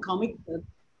the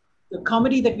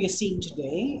comedy that we are seeing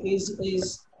today is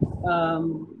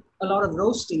a lot of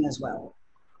roasting as well.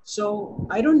 So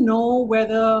I don't know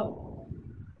whether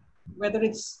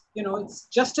it's it's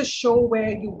just a show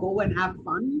where you go and have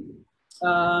fun.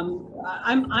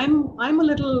 I'm a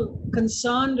little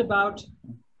concerned about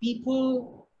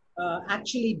people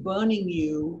actually burning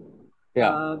you.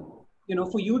 Yeah.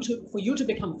 For you to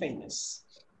become famous.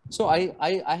 So I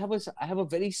have a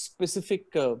very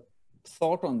specific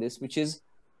thought on this, which is,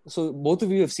 so both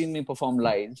of you have seen me perform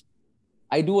live.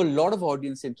 I do a lot of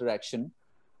audience interaction.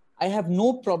 I have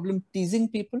no problem teasing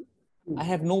people. I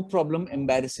have no problem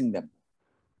embarrassing them.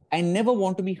 I never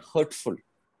want to be hurtful,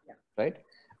 right?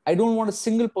 I don't want a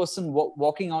single person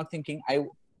walking out thinking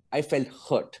I felt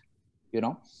hurt, you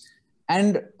know.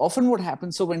 And often what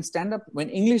happens, so when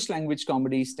English language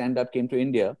comedy stand-up came to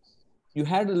India, you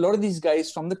had a lot of these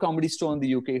guys from the Comedy Store in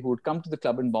the UK who would come to the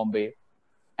club in Bombay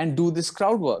and do this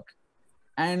crowd work.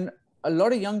 And a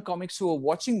lot of young comics who were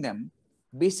watching them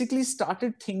basically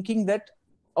started thinking that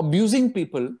abusing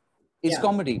people is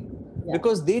comedy,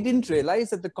 because they didn't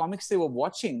realize that the comics they were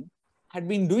watching had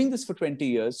been doing this for 20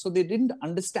 years. So they didn't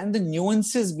understand the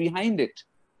nuances behind it.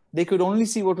 They could only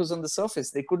see what was on the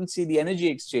surface. They couldn't see the energy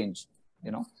exchange,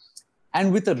 you know.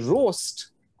 And with a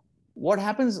roast, what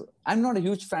happens, I'm not a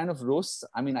huge fan of roasts.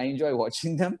 I mean, I enjoy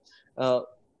watching them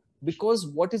because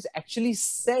what is actually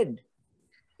said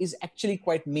is actually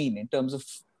quite mean in terms of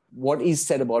what is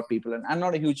said about people. And I'm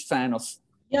not a huge fan of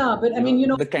but I mean, you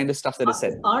know, the kind of stuff that is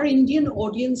said. Are Indian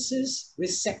audiences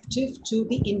receptive to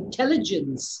the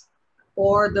intelligence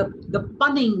or the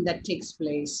punning that takes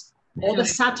place or the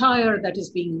satire that is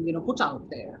being, you know, put out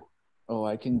there? Oh,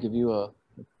 I can give you a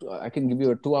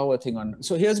 2-hour thing on.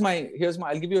 So here's my,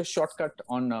 I'll give you a shortcut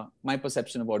on my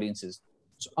perception of audiences.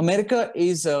 So America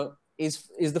is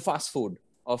the fast food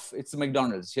of, it's the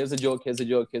McDonald's. Here's a joke, here's a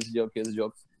joke, here's a joke, here's a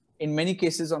joke. In many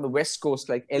cases on the West Coast,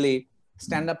 like LA,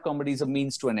 stand-up comedy is a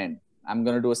means to an end. I'm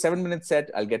going to do a 7-minute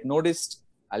set. I'll get noticed.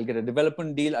 I'll get a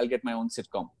development deal. I'll get my own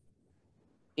sitcom.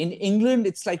 In England,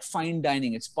 it's like fine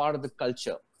dining. It's part of the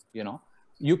culture. You know,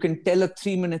 you can tell a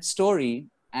 3-minute story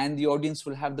and the audience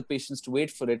will have the patience to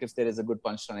wait for it if there is a good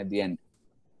punchline at the end.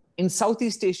 In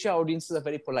Southeast Asia, audiences are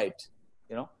very polite,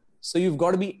 you know. So you've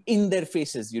got to be in their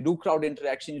faces. You do crowd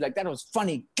interaction. You're like, that was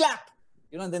funny. Clap.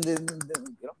 You know, then you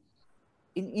know.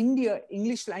 In India,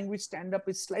 English language stand-up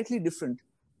is slightly different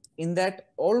in that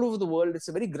all over the world, it's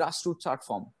a very grassroots art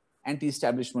form,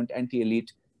 anti-establishment,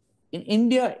 anti-elite. In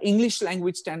India, English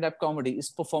language stand-up comedy is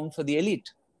performed for the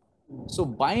elite. So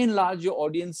by and large, your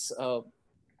audience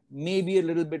may be a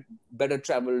little bit better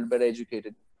traveled, better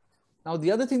educated. Now,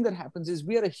 the other thing that happens is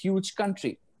we are a huge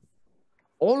country.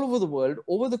 All over the world,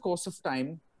 over the course of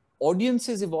time,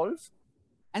 audiences evolve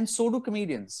and so do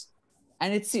comedians.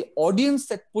 And it's the audience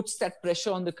that puts that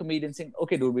pressure on the comedian saying,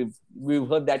 okay, dude, we've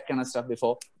heard that kind of stuff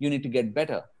before. You need to get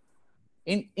better.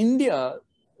 In India,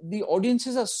 the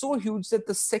audiences are so huge that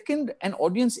the second an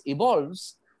audience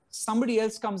evolves, somebody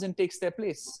else comes and takes their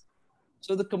place.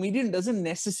 So the comedian doesn't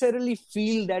necessarily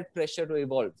feel that pressure to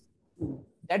evolve.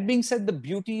 That being said, the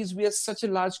beauty is we are such a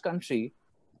large country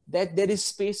that there is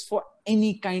space for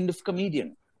any kind of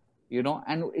comedian, you know,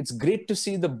 and it's great to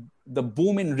see the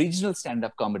boom in regional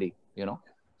stand-up comedy, you know.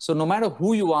 So no matter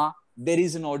who you are, there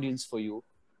is an audience for you.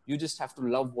 You just have to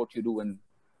love what you do and,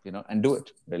 you know, and do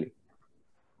it really.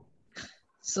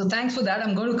 So thanks for that.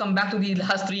 I'm going to come back to the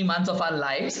last 3 months of our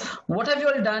lives. What have you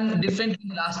all done differently in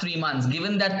the last 3 months,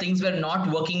 given that things were not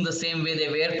working the same way they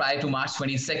were prior to March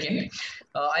 22nd?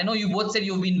 I know you both said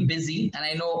you've been busy, and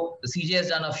I know CJ has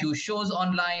done a few shows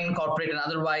online, corporate and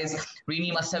otherwise.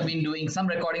 Rini must have been doing some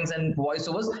recordings and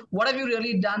voiceovers. What have you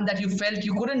really done that you felt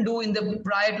you couldn't do in the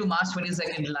prior to March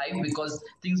 22nd live because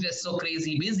things were so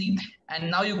crazy busy, and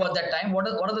now you got that time? What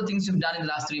are the things you've done in the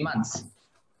last 3 months?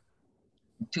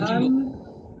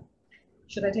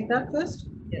 Should I take that first?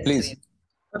 Yes, please.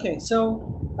 Okay, so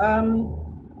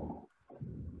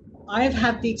I've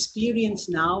had the experience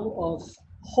now of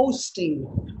hosting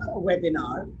a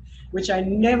webinar, which I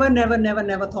never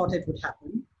thought it would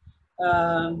happen.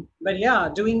 But yeah,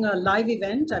 doing a live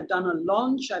event, I've done a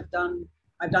launch, I've done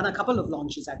a couple of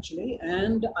launches actually,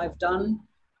 and I've done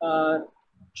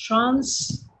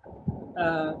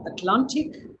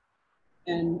trans-Atlantic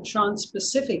and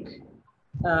trans-Pacific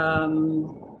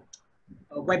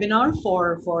webinar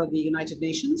for the United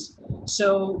Nations.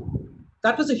 So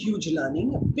that was a huge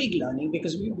learning, a big learning,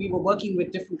 because we were working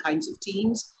with different kinds of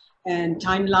teams and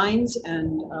timelines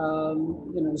and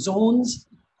you know, zones.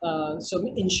 So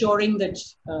ensuring that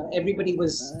everybody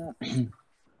was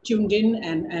tuned in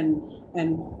and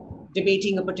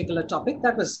debating a particular topic,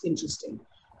 that was interesting.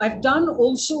 I've done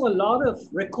also a lot of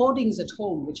recordings at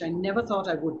home, which I never thought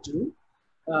I would do,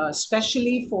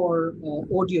 especially for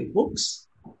audio books.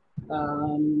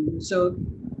 So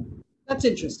that's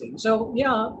interesting. So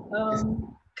yeah,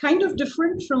 kind of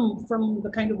different from the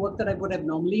kind of work that I would have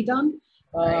normally done.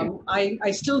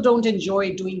 I still don't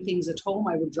enjoy doing things at home.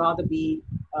 I would rather be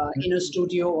in a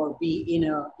studio or be in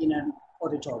an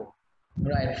auditorium.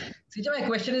 Right. Sija, my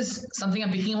question is something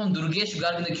I'm picking from Durgesh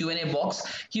Garg in the Q&A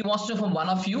box. He wants to know from one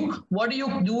of you, what do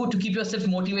you do to keep yourself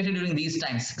motivated during these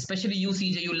times? Especially you,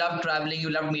 CJ, you love traveling, you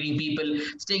love meeting people,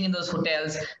 staying in those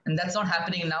hotels, and that's not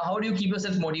happening now. How do you keep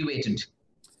yourself motivated?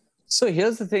 So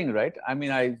here's the thing, right? I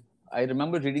mean, I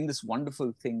remember reading this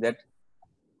wonderful thing that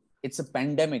it's a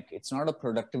pandemic. It's not a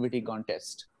productivity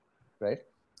contest, right?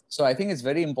 So I think it's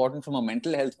very important from a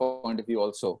mental health point of view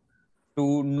also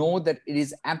to know that it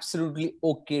is absolutely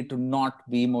okay to not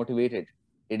be motivated.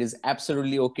 It is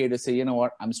absolutely okay to say, you know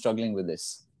what, I'm struggling with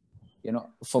this. You know,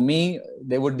 for me,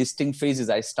 there were distinct phases.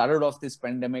 I started off this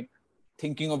pandemic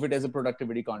thinking of it as a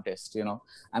productivity contest. You know,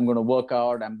 I'm going to work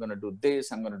out, I'm going to do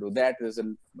this, I'm going to do that.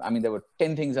 There were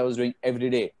 10 things I was doing every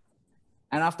day.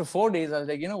 And after 4 days, I was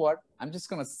like, you know what, I'm just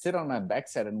going to sit on my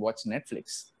backside and watch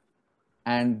Netflix.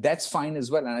 And that's fine as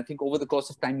well. And I think over the course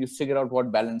of time, you figure out what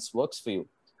balance works for you.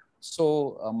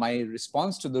 So my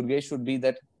response to Durgesh would be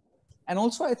that, and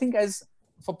also I think as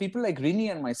for people like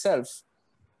Rini and myself,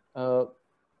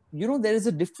 you know, there is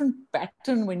a different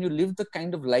pattern when you live the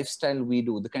kind of lifestyle we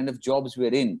do, the kind of jobs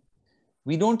we're in.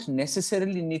 We don't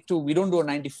necessarily need to, we don't do a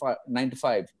 9 to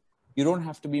 5. You don't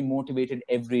have to be motivated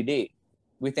every day.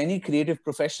 With any creative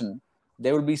profession,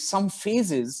 there will be some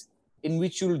phases in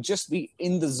which you'll just be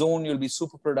in the zone, you'll be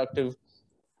super productive.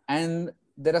 And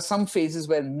there are some phases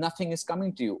where nothing is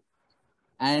coming to you.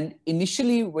 And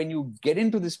initially, when you get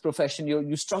into this profession,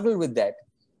 you struggle with that.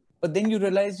 But then you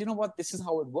realize, you know what, this is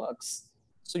how it works.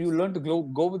 So you learn to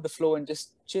go with the flow and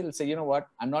just chill. Say, you know what,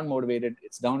 I'm not motivated.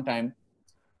 It's downtime.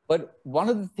 But one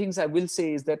of the things I will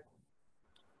say is that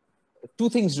 2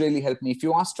 things really help me. If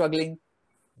you are struggling,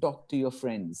 talk to your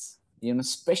friends. You know,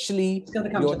 especially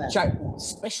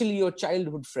your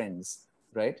childhood friends,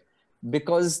 right?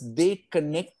 Because they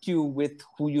connect you with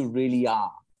who you really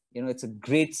are. You know, it's a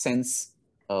great sense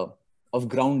of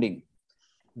grounding.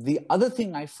 The other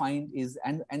thing I find is,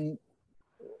 and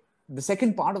the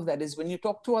second part of that is when you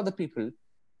talk to other people,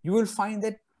 you will find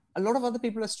that a lot of other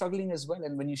people are struggling as well.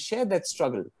 And when you share that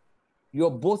struggle,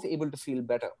 you're both able to feel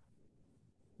better.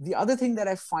 The other thing that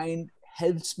I find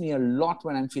helps me a lot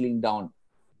when I'm feeling down,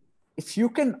 if you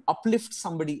can uplift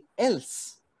somebody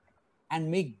else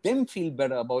and make them feel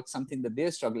better about something that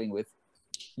they're struggling with,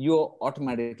 you're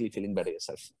automatically feeling better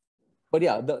yourself. But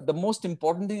yeah, the most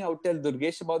important thing I would tell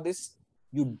Durgesh about this,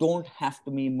 you don't have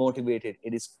to be motivated.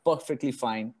 It is perfectly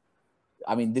fine.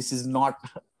 I mean, this is not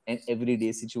an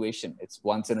everyday situation. It's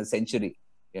once in a century,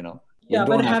 you know. Yeah,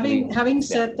 but having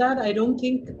said that, I don't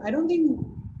think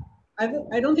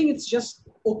it's just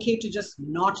okay to just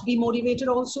not be motivated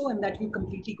also, and that you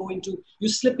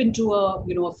slip into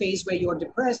a phase where you're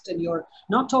depressed and you're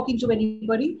not talking to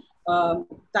anybody.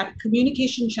 That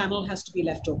communication channel has to be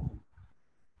left open.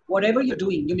 Whatever you're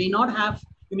doing, you may not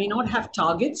have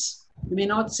targets. You may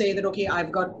not say that, okay, I've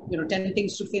got 10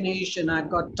 things to finish and I've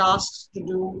got tasks to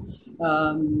do,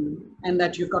 and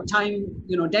that you've got time,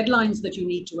 deadlines that you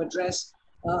need to address.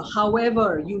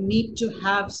 However, you need to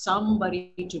have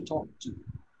somebody to talk to.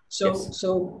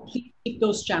 So please keep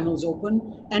those channels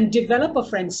open and develop a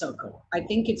friend circle. I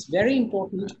think it's very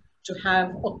important to have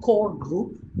a core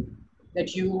group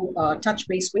that you touch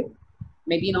base with,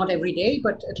 maybe not every day,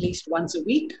 but at least once a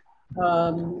week.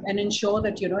 And ensure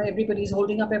that everybody's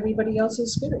holding up everybody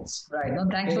else's spirits. Right. No,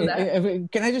 thanks for that.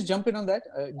 Can I just jump in on that?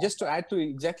 Just to add to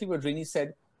exactly what Rini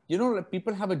said,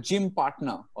 people have a gym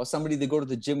partner or somebody they go to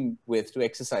the gym with to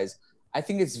exercise. I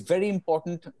think it's very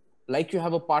important, like you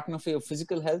have a partner for your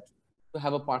physical health, to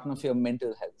have a partner for your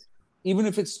mental health. Even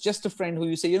if it's just a friend who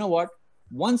you say, you know what,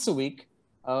 once a week,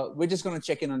 we're just going to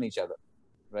check in on each other,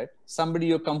 right? Somebody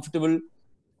you're comfortable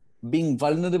being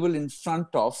vulnerable in front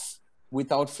of,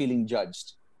 without feeling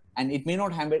judged. And it may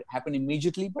not happen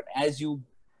immediately, but as you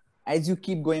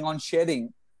keep going on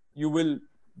sharing, you will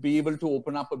be able to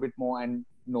open up a bit more and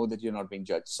know that you're not being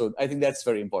judged. So I think that's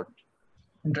very important.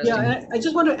 Yeah, I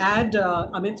just want to add,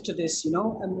 Amith, to this,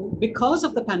 because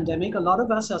of the pandemic, a lot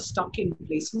of us are stuck in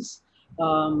places.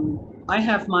 I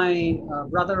have my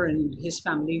brother and his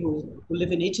family who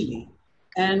live in Italy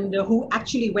and who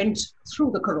actually went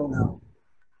through the corona.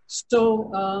 So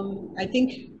I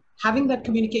think having that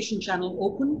communication channel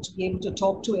open to be able to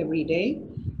talk to every day,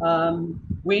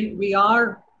 when we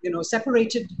are,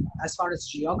 separated as far as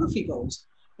geography goes,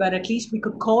 but at least we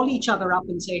could call each other up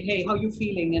and say, hey, how are you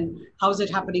feeling? And how's it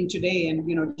happening today? And,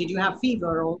 did you have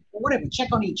fever or whatever, check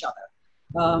on each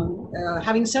other.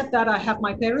 Having said that, I have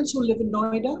my parents who live in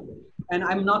Noida and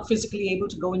I'm not physically able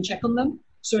to go and check on them.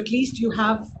 So at least you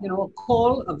have,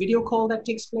 a video call that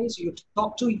takes place. You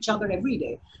talk to each other every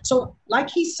day. So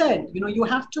like he said, you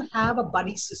have to have a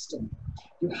buddy system.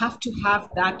 You have to have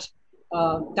that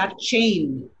that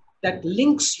chain that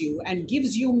links you and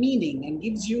gives you meaning and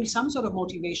gives you some sort of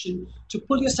motivation to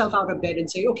pull yourself out of bed and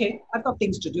say, okay, I've got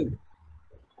things to do.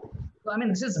 I mean,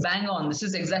 this is bang on. This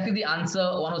is exactly the answer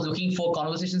one was looking for.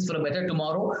 Conversations for a better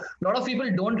tomorrow. A lot of people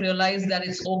don't realize that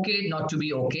it's okay not to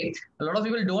be okay. A lot of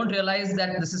people don't realize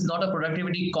that this is not a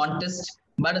productivity contest,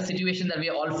 but a situation that we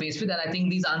are all faced with. And I think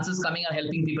these answers coming are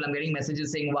helping people. I'm getting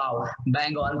messages saying, wow,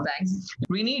 bang on, thanks.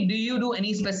 Rini, do you do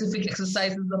any specific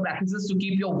exercises or practices to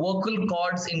keep your vocal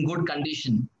cords in good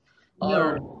condition?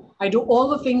 Or No, I do all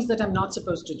the things that I'm not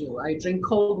supposed to do. I drink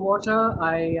cold water.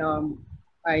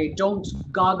 I don't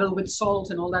gargle with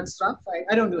salt and all that stuff.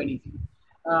 I don't do anything.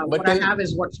 What I have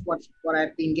is what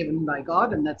I've been given by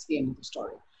God, and that's the end of the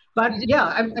story. But yeah,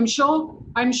 I'm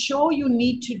sure you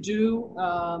need to do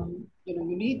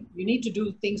you need to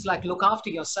do things like look after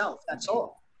yourself. That's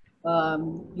all.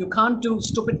 You can't do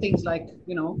stupid things like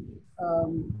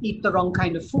eat the wrong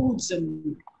kind of foods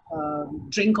and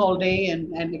drink all day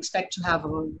and expect to have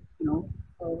a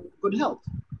good health.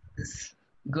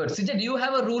 Good. Sijay, do you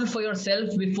have a rule for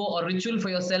yourself before, or ritual for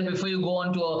yourself before you go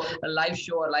on to a live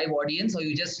show or live audience, or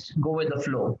you just go with the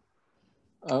flow?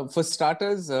 For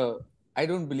starters, I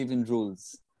don't believe in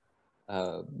rules.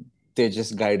 They're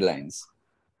just guidelines.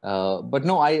 But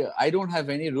no, I don't have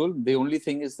any rule. The only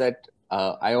thing is that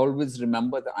I always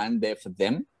remember that I'm there for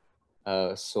them.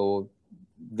 So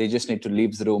they just need to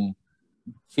leave the room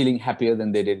feeling happier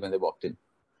than they did when they walked in.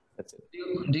 That's it.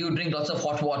 Do you drink lots of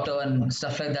hot water and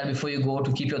stuff like that before you go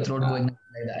to keep your throat going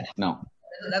like that? No.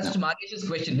 That's Magesh's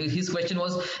question. His question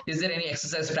was, is there any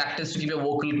exercise practice to keep your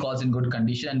vocal cords in good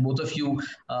condition? And both of you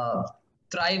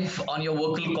thrive on your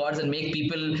vocal cords and make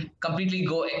people completely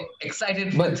go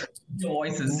excited with your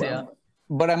voices.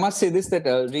 But I must say this, that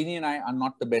Rini and I are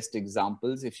not the best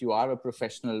examples. If you are a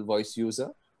professional voice user,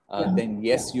 then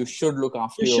yes, you should look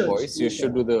after your voice. You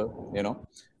should do the,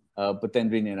 but then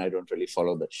Rini and I don't really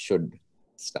follow that should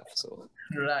stuff. So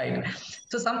right.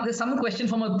 So there's some question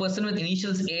from a person with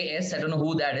initials AS. I don't know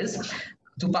who that is.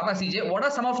 To Papa CJ, what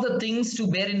are some of the things to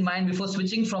bear in mind before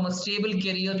switching from a stable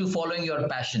career to following your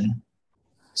passion?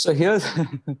 So here's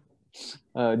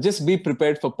just be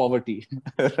prepared for poverty,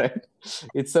 right?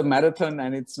 It's a marathon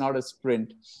and it's not a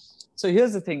sprint. So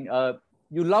here's the thing.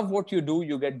 You love what you do,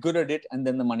 you get good at it, and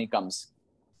then the money comes.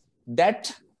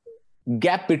 That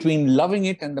gap between loving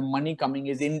it and the money coming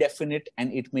is indefinite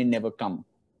and it may never come.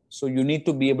 So you need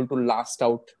to be able to last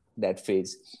out that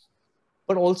phase.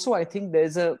 But also I think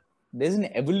there's an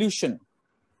evolution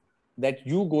that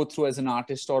you go through as an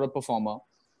artist or a performer.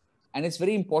 And it's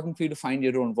very important for you to find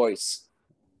your own voice.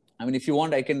 I mean, if you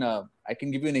want, I can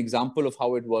give you an example of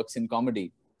how it works in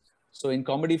comedy. So in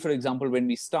comedy, for example, when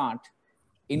we start,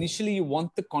 initially you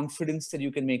want the confidence that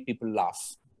you can make people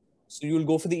laugh. So you'll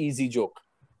go for the easy joke.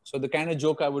 So the kind of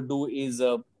joke I would do is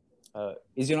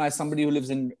as somebody who lives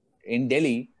in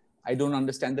Delhi, I don't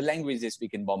understand the language they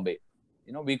speak in Bombay.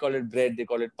 We call it bread, they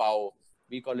call it pav.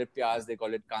 We call it pyaz, they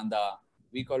call it kanda.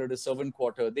 We call it a servant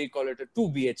quarter, they call it a 2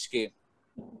 BHK.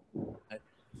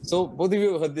 So both of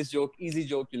you heard this joke, easy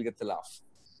joke, you'll get the laugh.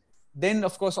 Then,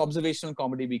 of course, observational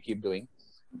comedy we keep doing.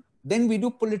 Then we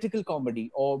do political comedy,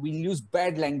 or we'll use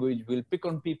bad language. We'll pick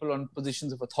on people on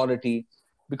positions of authority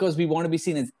because we want to be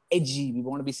seen as edgy. We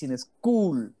want to be seen as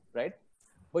cool, right?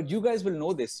 But you guys will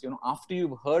know this, after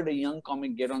you've heard a young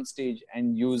comic get on stage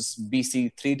and use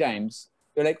BC 3 times,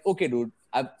 you're like, okay, dude,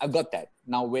 I've got that.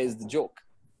 Now, where's the joke?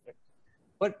 Right?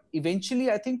 But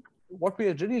eventually, I think what we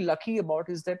are really lucky about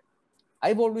is that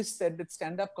I've always said that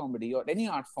stand-up comedy, or any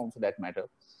art form for that matter,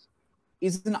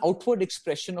 is an outward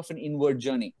expression of an inward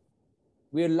journey.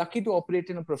 We are lucky to operate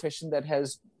in a profession that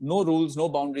has no rules, no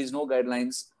boundaries, no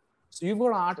guidelines. So you've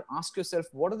got to ask yourself,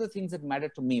 what are the things that matter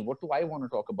to me? What do I want to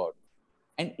talk about?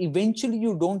 And eventually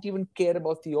you don't even care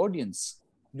about the audience.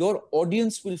 Your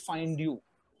audience will find you.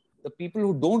 The people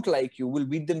who don't like you will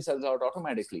weed themselves out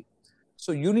automatically.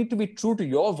 So you need to be true to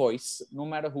your voice, no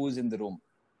matter who is in the room.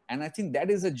 And I think that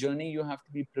is a journey you have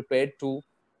to be prepared to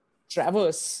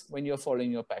traverse when you're following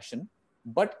your passion.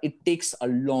 But it takes a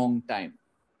long time.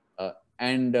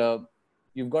 And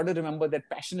you've got to remember that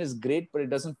passion is great, but it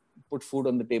doesn't put food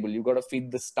on the table. You've got to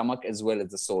feed the stomach as well as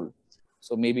the soul.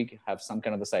 So maybe have some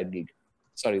kind of a side gig.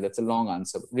 Sorry, that's a long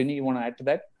answer. Rini, you want to add to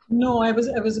that? No, I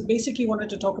was basically wanted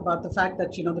to talk about the fact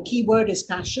that, the key word is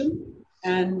passion.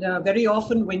 And very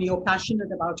often when you're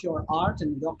passionate about your art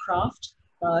and your craft,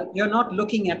 you're not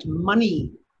looking at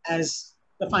money as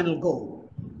the final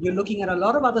goal. You're looking at a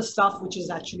lot of other stuff which is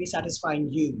actually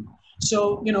satisfying you.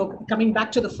 So, coming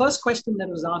back to the first question that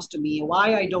was asked to me,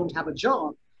 why I don't have a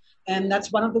job. And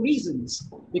that's one of the reasons,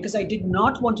 because I did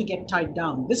not want to get tied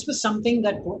down. This was something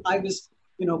that I was,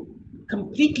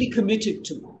 completely committed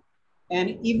to.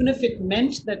 And even if it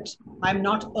meant that I'm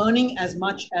not earning as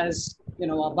much as, you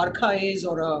know, a Barkha is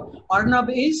or a Arnab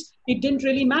is, it didn't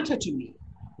really matter to me.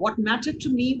 What mattered to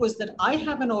me was that I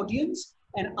have an audience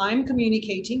and I'm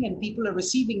communicating and people are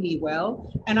receiving me well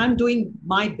and I'm doing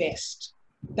my best.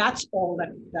 That's all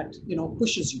that you know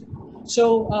pushes you.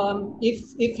 So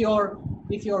if your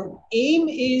aim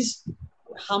is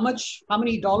how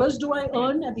many dollars do I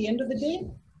earn at the end of the day,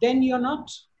 then you're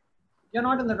not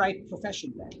in the right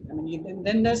profession then. I mean,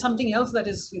 then there's something else that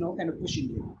is, you know, kind of pushing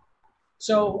you.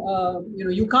 So, you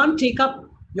know, you can't take up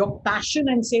your passion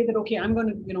and say that, okay, I'm going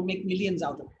to, you know, make millions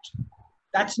out of it.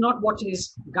 That's not what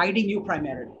is guiding you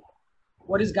primarily.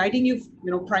 What is guiding you,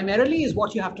 you know, primarily is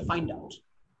what you have to find out.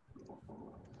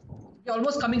 We're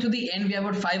almost coming to the end. We have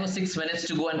about 5 or 6 minutes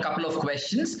to go and a couple of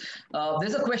questions.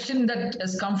 There's a question that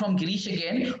has come from Girish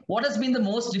again. What has been the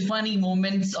most defining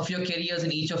moments of your careers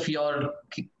in each of your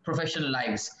professional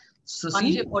lives? So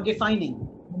CJ, or defining?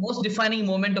 The most defining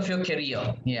moment of your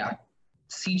career. Yeah.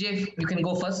 CJ, you can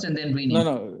go first and then Rini.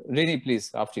 No, Rini, please,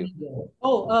 after you.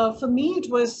 Oh, for me, it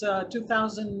was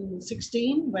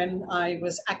 2016 when I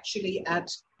was actually at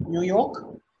New York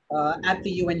at the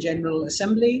UN General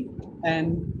Assembly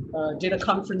and did a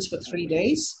conference for 3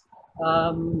 days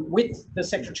with the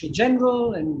Secretary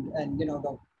General and you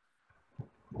know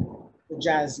the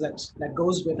jazz that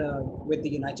goes with the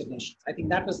United Nations. I think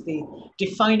that was the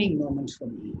defining moment for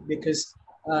me because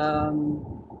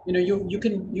you know you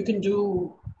can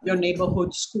do your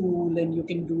neighborhood school and you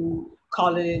can do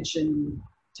college and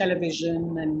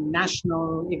television and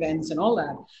national events and all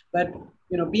that, but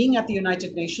you know, being at the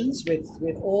United Nations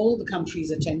with all the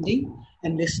countries attending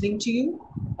and listening to you,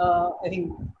 I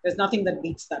think there's nothing that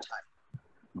beats that high.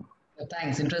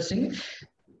 Thanks. Interesting.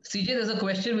 CJ, there's a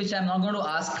question which I'm not going to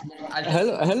ask.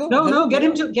 Hello. No, get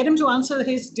him to answer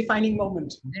his defining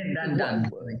moment. Done.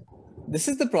 This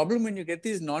is the problem when you get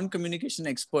these non-communication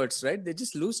experts, right? They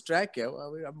just lose track. Yeah?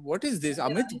 What is this?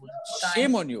 Amith,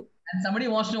 shame on you. And somebody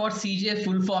wants to know what CJ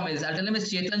full form is. I'll tell him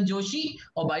it's Chetan Joshi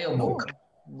or buy your book.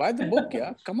 Buy the book,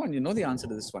 yeah. Come on, you know the answer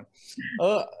to this one.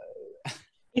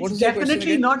 It's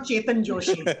definitely not Chetan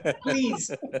Joshi.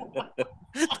 Please.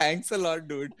 Thanks a lot,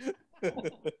 dude.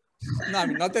 No, I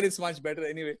mean, not that it's much better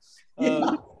anyway.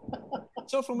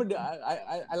 So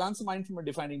I'll answer mine from a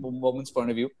defining moments point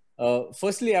of view.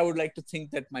 Firstly, I would like to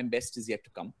think that my best is yet to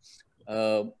come.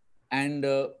 And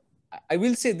I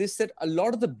will say this, that a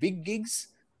lot of the big gigs,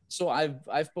 so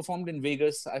I've performed in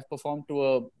Vegas, I've performed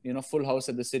to a full house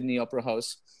at the Sydney Opera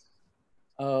House.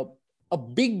 A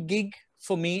big gig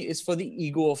for me is for the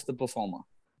ego of the performer.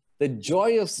 The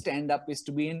joy of stand-up is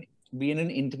to be in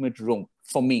an intimate room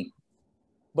for me.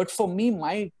 But for me,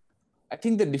 I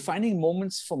think the defining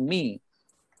moments for me,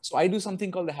 so I do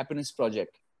something called the Happiness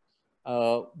Project,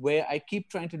 where I keep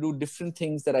trying to do different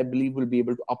things that I believe will be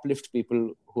able to uplift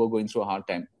people who are going through a hard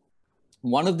time.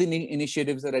 One of the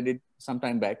initiatives that I did some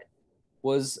time back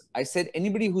was I said,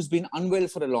 anybody who's been unwell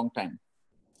for a long time,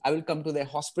 I will come to their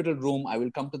hospital room, I will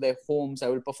come to their homes, I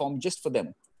will perform just for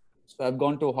them. So I've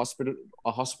gone to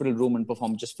a hospital room and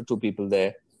performed just for 2 people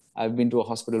there. I've been to a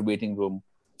hospital waiting room.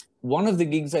 One of the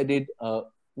gigs I did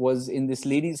was in this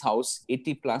lady's house,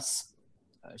 80 plus.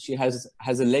 She has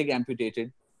a leg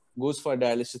amputated, goes for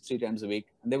dialysis 3 times a week.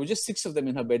 And there were just 6 of them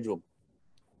in her bedroom.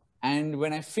 And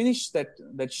when I finished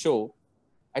that show,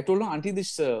 I told her, Auntie,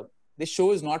 this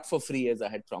show is not for free as I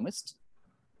had promised.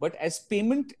 But as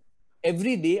payment,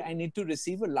 every day I need to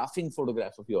receive a laughing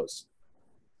photograph of yours.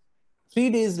 3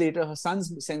 days later, her son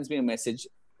sends me a message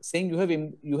saying,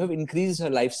 you have increased her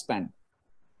lifespan.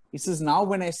 He says, now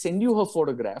when I send you her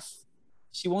photograph,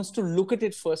 she wants to look at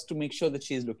it first to make sure that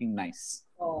she is looking nice.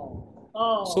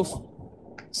 So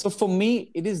for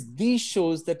me, it is these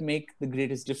shows that make the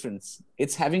greatest difference.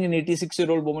 It's having an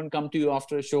 86-year-old woman come to you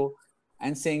after a show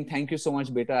and saying, thank you so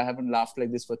much, beta. I haven't laughed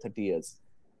like this for 30 years.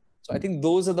 So I think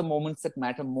those are the moments that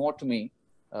matter more to me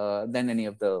than any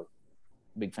of the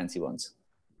big fancy ones.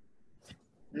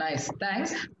 Nice,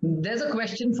 thanks. There's a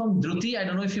question from Dhruti. I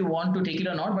don't know if you want to take it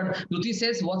or not, but Dhruti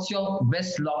says, what's your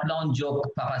best lockdown joke,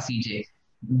 Papa CJ?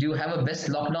 Do you have a best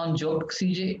lockdown joke,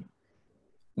 CJ?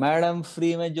 Madam,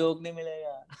 free mein joke nahi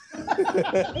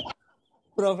milega.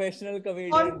 Professional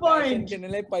comedian. On point.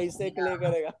 Paise ke liye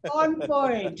karega. On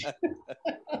point.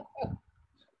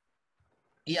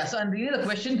 Yeah, so and really the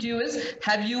question to you is,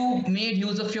 have you made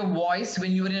use of your voice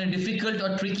when you were in a difficult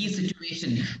or tricky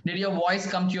situation? Did your voice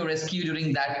come to your rescue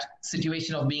during that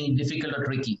situation of being difficult or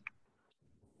tricky?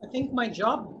 I think my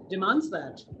job demands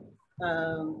that.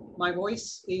 My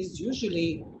voice is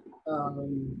usually,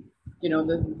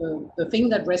 the thing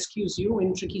that rescues you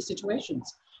in tricky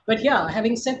situations. But yeah,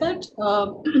 having said that,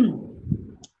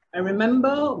 I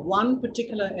remember one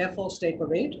particular Air Force Day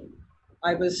parade.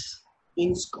 I was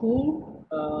in school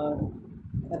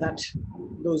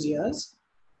those years,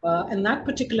 and that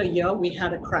particular year we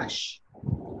had a crash.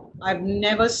 I've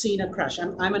never seen a crash.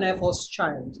 I'm an Air Force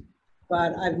child,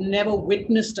 but I've never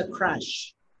witnessed a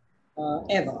crash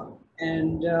ever.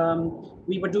 And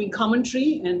we were doing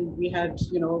commentary, and we had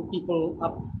people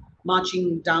up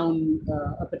marching down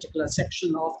a particular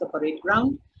section of the parade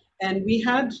ground, and we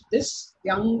had this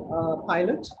young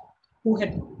pilot who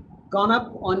had gone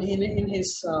up in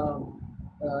his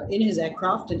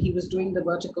aircraft, and he was doing the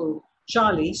vertical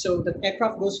Charlie. So the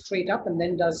aircraft goes straight up and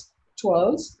then does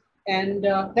twirls and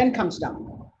then comes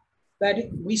down. But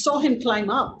we saw him climb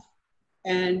up,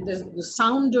 and the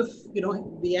sound of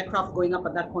the aircraft going up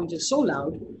at that point is so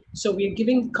loud. So we're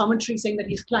giving commentary saying that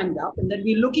he's climbed up, and then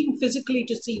we're looking physically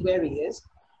to see where he is.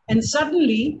 And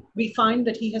suddenly we find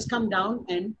that he has come down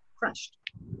and crashed.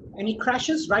 And he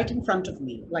crashes right in front of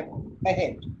me, like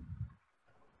ahead.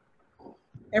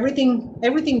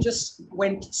 Everything just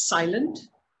went silent.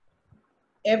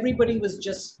 Everybody was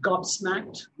just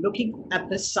gobsmacked, looking at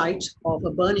the sight of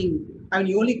a burning. I mean,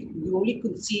 you only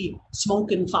could see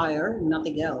smoke and fire,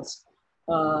 nothing else.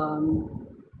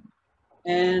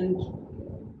 And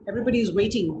everybody is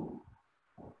waiting.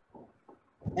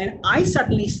 And I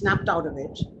suddenly snapped out of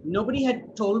it. Nobody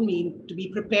had told me to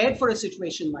be prepared for a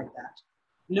situation like that.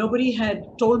 Nobody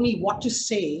had told me what to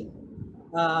say.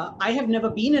 I have never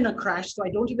been in a crash, so I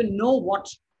don't even know what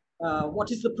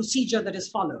is the procedure that is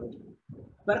followed.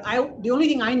 But the only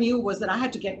thing I knew was that I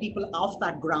had to get people off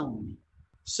that ground.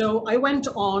 So I went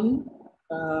on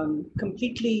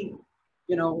completely,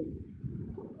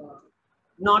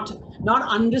 not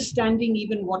understanding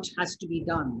even what has to be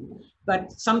done.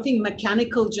 But something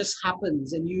mechanical just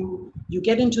happens, and you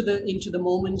get into the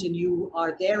moment, and you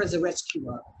are there as a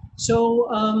rescuer. So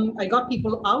I got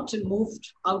people out and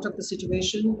moved out of the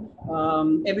situation.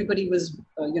 Everybody was,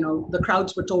 the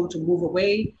crowds were told to move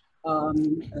away.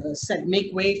 Said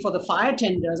make way for the fire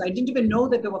tenders. I didn't even know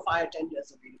that there were fire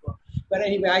tenders available. But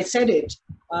anyway, I said it.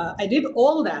 I did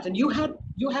all that, and you had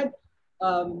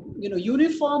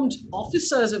uniformed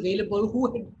officers available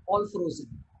who had all frozen.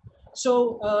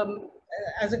 So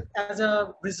as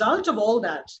a result of all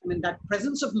that, I mean, that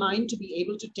presence of mind to be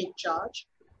able to take charge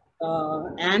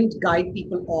and guide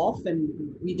people off, and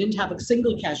we didn't have a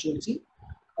single casualty.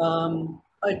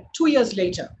 2 years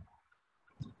later,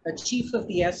 a chief of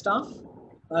the air staff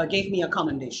gave me a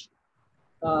commendation.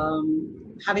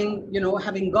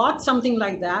 Having got something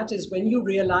like that is when you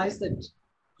realize that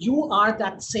you are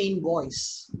that same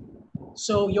voice.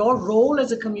 So your role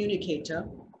as a communicator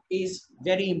is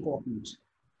very important.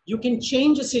 You can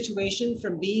change a situation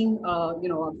from being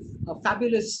a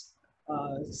fabulous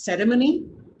ceremony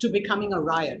to becoming a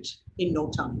riot in no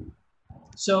time.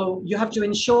 So you have to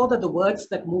ensure that the words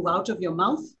that move out of your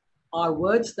mouth are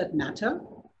words that matter,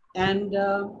 and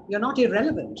you're not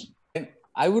irrelevant.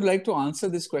 I would like to answer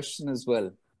this question as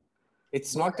well.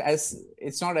 It's not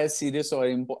as serious or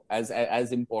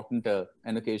as important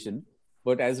an occasion,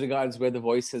 but as regards where the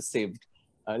voice has saved.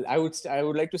 I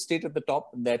would like to state at the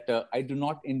top that I do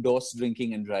not endorse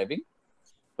drinking and driving,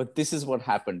 but this is what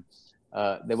happened.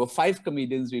 There were 5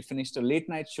 comedians. We finished a late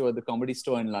night show at the Comedy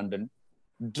Store in London,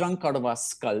 drunk out of our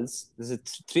skulls. This is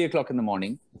 3 o'clock in the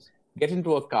morning. Get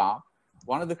into a car.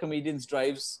 One of the comedians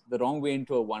drives the wrong way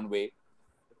into a one-way.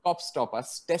 The cops stop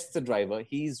us, test the driver.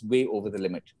 He's way over the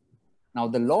limit. Now,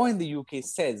 the law in the UK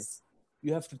says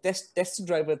you have to test the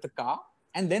driver at the car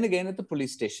and then again at the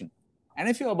police station. And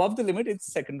if you're above the limit,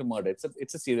 it's second to murder.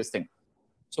 It's a serious thing.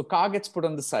 So car gets put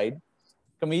on the side.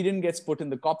 Comedian gets put in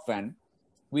the cop van.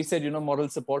 We said, moral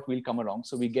support, we'll come along.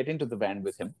 So we get into the van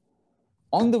with him.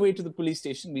 On the way to the police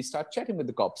station, we start chatting with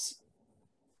the cops.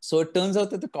 So it turns out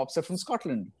that the cops are from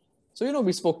Scotland. So,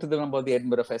 we spoke to them about the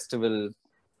Edinburgh Festival.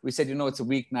 We said, it's a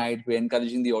weeknight. We're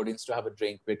encouraging the audience to have a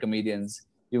drink. We're comedians.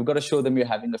 You've got to show them you're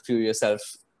having a few yourself.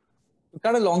 To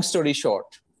cut a long story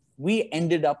short, we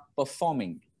ended up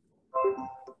performing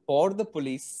for the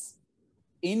police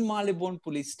in Marylebone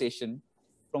police station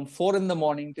from 4 in the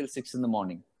morning till 6 in the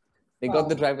morning. They got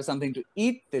the driver something to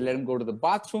eat. They let him go to the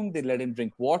bathroom. They let him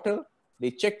drink water.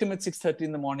 They checked him at 6:30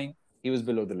 in the morning. He was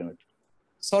below the limit.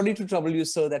 Sorry to trouble you,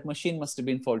 sir. That machine must have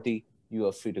been faulty. You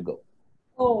are free to go.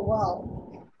 Oh, wow.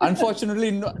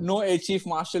 Unfortunately, no Air Chief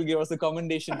Marshal gave us a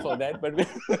commendation for that. But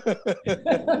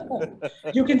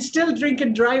you can still drink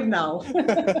and drive now.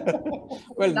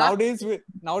 Well, nowadays with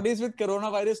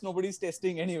coronavirus, nobody's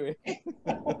testing anyway.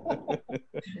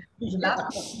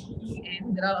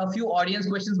 There are a few audience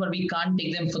questions, but we can't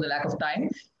take them for the lack of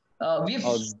time. We've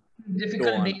Oh,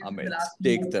 difficult on, days in the Amith. last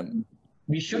Take few. them.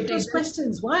 We should Take take those them.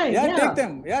 questions. Why? Yeah, take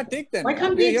them. Yeah, take them. Why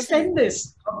can't We're we here for extend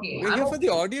this? Okay, We're here for the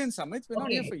audience, Amith. We're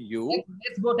not here for you.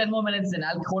 Let's go 10 more minutes then.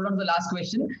 I'll hold on to the last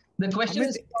question. The question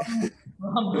is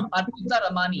from Arpita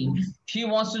Ramani. She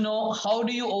wants to know, how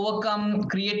do you overcome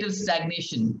creative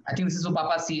stagnation? I think this is for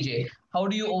Papa CJ. How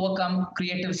do you overcome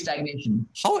creative stagnation?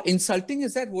 How insulting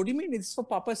is that? What do you mean it's for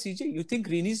Papa CJ? You think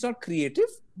Rini's not creative?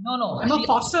 No. I'm a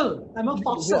fossil. I'm a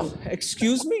fossil.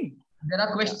 Excuse me. There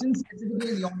are questions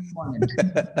specifically in your on it.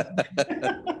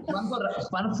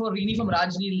 one for Rini from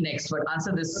Rajneel next, but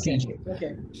answer this, CJ.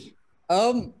 Okay.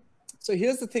 So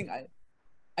here's the thing.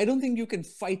 I don't think you can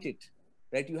fight it,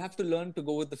 right? You have to learn to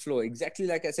go with the flow. Exactly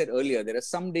like I said earlier, there are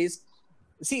some days,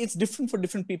 see, it's different for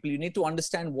different people. You need to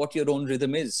understand what your own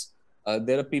rhythm is.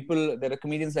 There are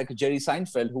comedians like Jerry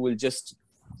Seinfeld who will just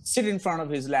sit in front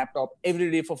of his laptop every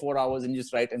day for 4 hours and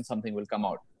just write and something will come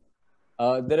out.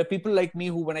 There are people like me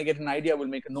who, when I get an idea, will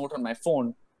make a note on my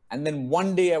phone. And then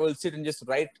one day I will sit and just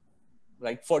write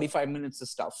like 45 minutes of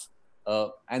stuff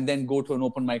and then go to an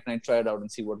open mic and I try it out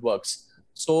and see what works.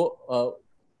 So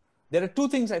there are two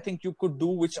things I think you could do,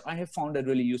 which I have found are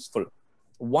really useful.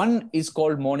 One is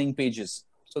called morning pages.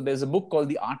 So there's a book called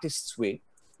The Artist's Way,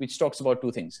 which talks about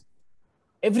two things.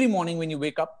 Every morning when you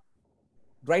wake up,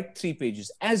 write 3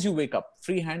 pages. As you wake up,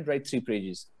 freehand, write 3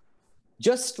 pages.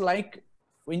 Just like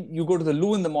when you go to the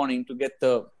loo in the morning to get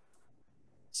the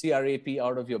CRAP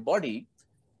out of your body,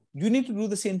 you need to do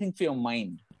the same thing for your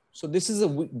mind. So this is a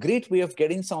great way of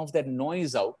getting some of that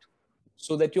noise out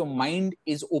so that your mind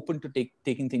is open to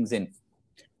taking things in.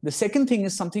 The second thing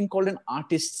is something called an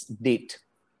artist's date.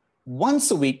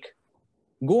 Once a week,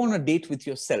 go on a date with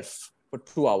yourself for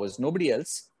 2 hours, nobody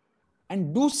else,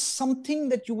 and do something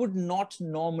that you would not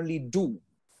normally do.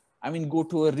 I mean, go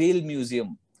to a rail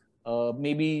museum.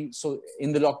 Maybe, so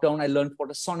in the lockdown, I learned what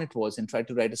a sonnet was and tried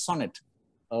to write a sonnet.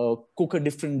 Cook a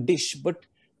different dish, but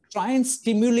try and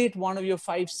stimulate one of your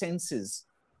 5 senses,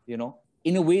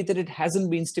 in a way that it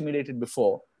hasn't been stimulated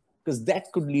before, because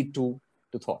that could lead to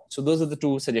thought. So those are the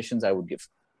 2 suggestions I would give.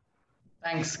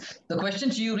 Thanks. The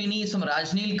question to you, Rini, is from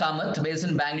Rajneel Kamath, based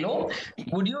in Bangalore.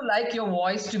 Would you like your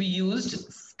voice to be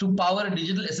used to power a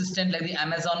digital assistant like the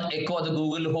Amazon Echo or the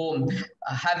Google Home?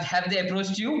 Have they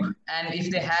approached you? And if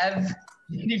they have,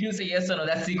 did you say yes or no?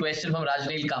 That's the question from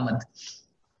Rajneel Kamath.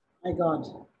 My God.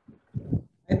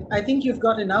 I think you've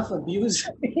got enough abuse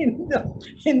in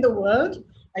the world.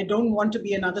 I don't want to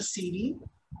be another CD.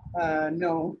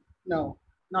 No,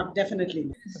 not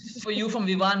definitely. For you from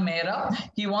Vivan Mehra,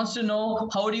 he wants to know,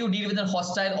 how do you deal with a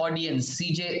hostile audience?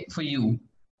 CJ, for you.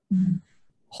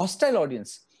 Hostile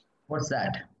audience. What's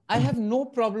that? I have no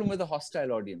problem with a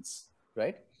hostile audience,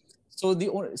 right? So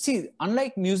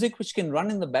unlike music, which can run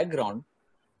in the background,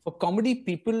 for comedy,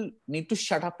 people need to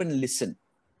shut up and listen.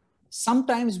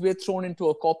 Sometimes we're thrown into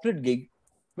a corporate gig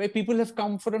where people have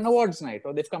come for an awards night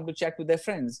or they've come to chat with their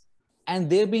friends and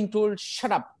they're being told,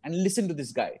 shut up and listen to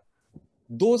this guy.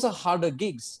 Those are harder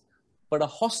gigs, but a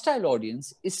hostile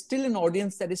audience is still an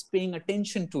audience that is paying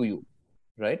attention to you,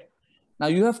 right? Now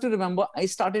you have to remember, I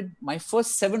started my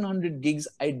first 700 gigs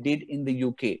I did in the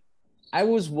UK. I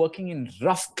was working in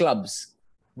rough clubs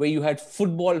where you had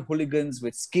football hooligans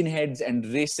with skinheads and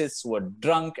racists who were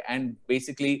drunk and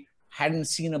basically hadn't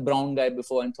seen a brown guy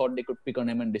before and thought they could pick on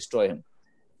him and destroy him.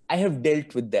 I have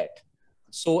dealt with that.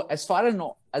 So as far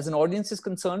as an audience is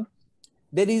concerned,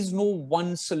 there is no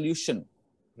one solution,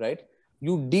 right?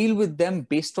 You deal with them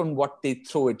based on what they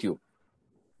throw at you.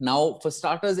 Now, for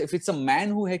starters, if it's a man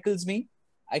who heckles me,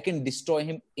 I can destroy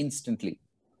him instantly.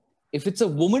 If it's a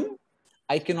woman,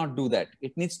 I cannot do that.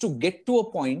 It needs to get to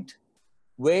a point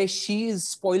where she is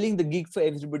spoiling the gig for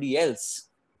everybody else,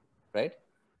 right?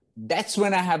 That's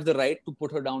when I have the right to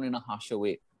put her down in a harsher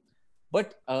way.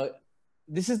 But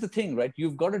this is the thing, right?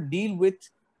 You've got to deal with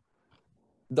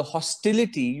the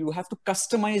hostility. You have to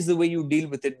customize the way you deal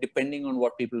with it depending on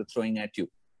what people are throwing at you,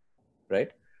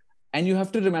 right? And you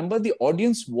have to remember the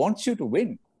audience wants you to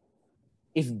win.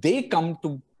 If they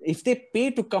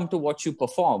pay to come to watch you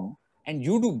perform and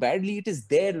you do badly, it is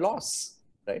their loss,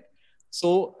 right?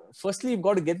 So firstly, you've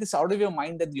got to get this out of your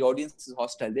mind that the audience is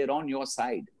hostile. They're on your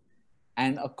side.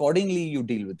 And accordingly, you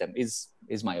deal with them is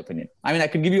my opinion. I mean, I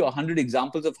could give you 100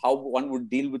 examples of how one would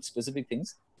deal with specific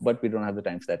things, but we don't have the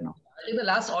time for that now. I'll take the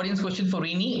last audience question for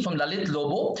Rini from Lalit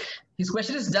Lobo. His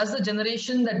question is, does the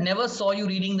generation that never saw you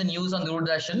reading the news on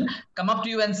Doordarshan come up to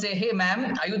you and say, hey,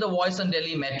 ma'am, are you the voice on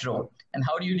Delhi Metro? And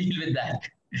how do you deal with that?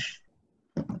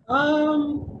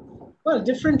 Well,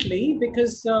 differently,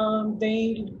 because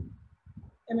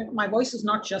my voice is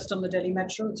not just on the Delhi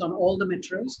Metro, it's on all the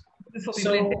metros.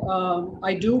 So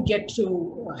I do get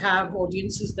to have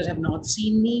audiences that have not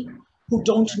seen me, who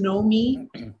don't know me,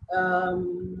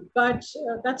 but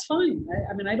that's fine.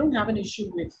 I mean, I don't have an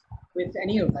issue with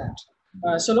any of that.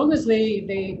 So long as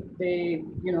they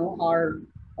are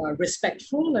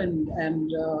respectful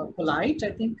and polite,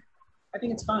 I think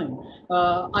it's fine.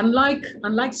 Unlike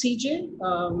CJ,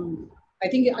 I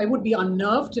think I would be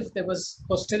unnerved if there was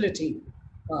hostility,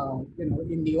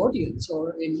 in the audience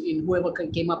or in whoever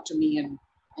came up to me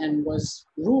and was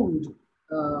rude.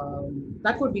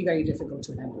 That would be very difficult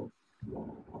to handle.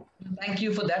 Thank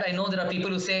you for that. I know there are people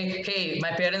who say, hey,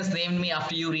 my parents named me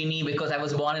after you, Rini, because I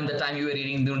was born in the time you were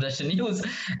reading the Russian news.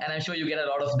 And I'm sure you get a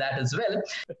lot of that as well.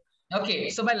 Okay,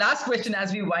 so my last question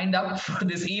as we wind up for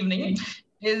this evening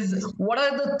is, what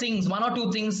are the things, one or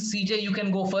two things, CJ, you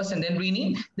can go first and then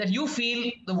Rini, that you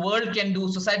feel the world can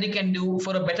do, society can do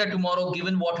for a better tomorrow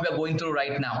given what we are going through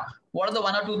right now? What are the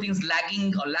one or two things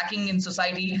lacking in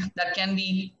society that can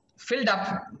be filled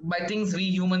up by things we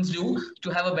humans do to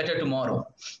have a better tomorrow?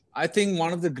 I think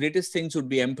one of the greatest things would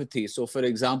be empathy. So, for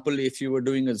example, if you were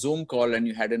doing a Zoom call and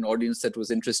you had an audience that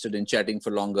was interested in chatting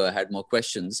for longer, had more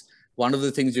questions, one of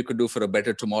the things you could do for a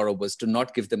better tomorrow was to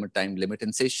not give them a time limit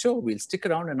and say, sure, we'll stick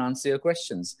around and answer your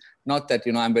questions. Not that,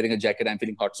 I'm wearing a jacket, I'm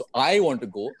feeling hot, so I want to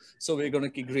go, so we're going to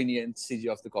kick Rini and CJ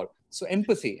off the call. So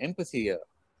empathy,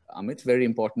 Amith, very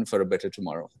important for a better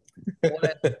tomorrow. Well,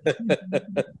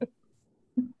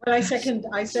 I second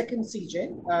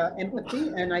CJ,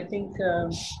 empathy, and I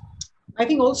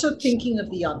think also thinking of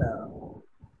the other.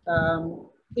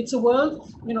 It's a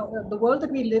world, the world that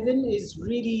we live in is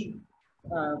really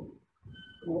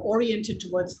oriented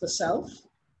towards the self.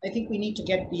 I think we need to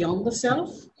get beyond the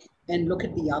self and look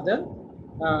at the other.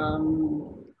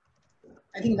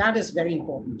 I think that is very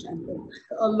important. And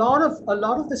a lot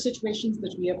of the situations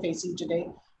that we are facing today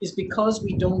is because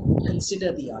we don't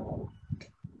consider the other.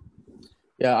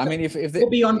 Yeah, I mean, if they go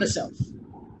beyond the self.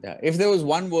 Yeah, if there was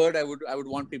one word I would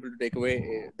want people to take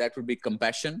away, that would be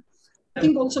compassion. I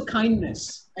think also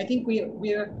kindness. I think we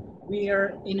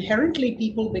are inherently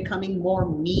people becoming more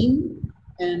mean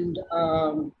and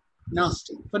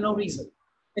nasty for no reason.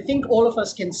 I think all of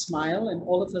us can smile and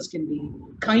all of us can be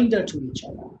kinder to each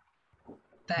other.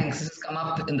 Thanks. This has come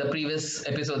up in the previous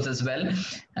episodes as well.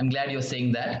 I'm glad you're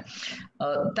saying that.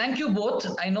 Thank you both.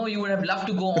 I know you would have loved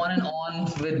to go on and on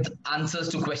with answers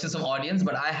to questions from audience,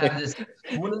 but I have this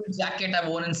woolen jacket I've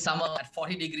worn in summer at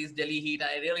 40 degrees Delhi heat.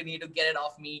 I really need to get it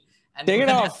off me. And take it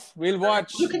off. We'll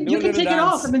watch. You can take it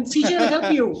off. I mean, CJ will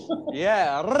help you.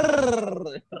 Yeah.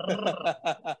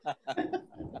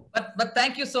 But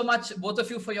thank you so much, both of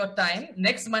you, for your time.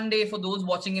 Next Monday, for those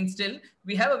watching in still,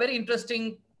 we have a very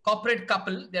interesting corporate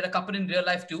couple. They're a couple in real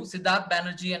life too. Siddharth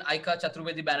Banerjee and Aika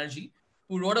Chaturvedi Banerjee,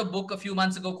 who wrote a book a few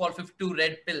months ago called 52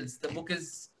 Red Pills. The book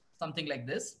is something like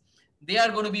this. They are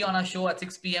going to be on our show at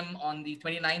 6 p.m. on the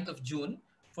 29th of June.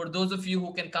 For those of you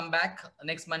who can come back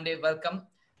next Monday, welcome.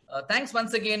 Thanks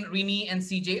once again, Rini and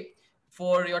CJ,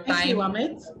 for your time. Thank you,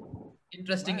 Amith.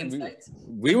 Interesting insights.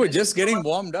 We were just getting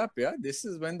warmed up. Yeah, this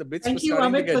is when the bits were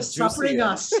starting to get juicy. Thank you, Amith, for suffering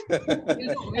us.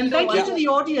 And thank you to the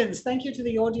audience. Thank you to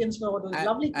the audience for all those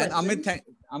lovely questions. And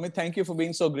Amith, thank you for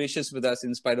being so gracious with us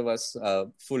in spite of us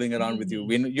fooling around with you.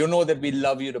 You know that we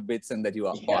love you to bits and that you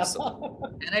are awesome.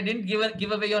 And I didn't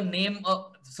give away your name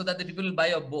so that the people will buy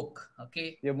your book.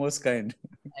 Okay. You're most kind.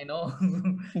 I know.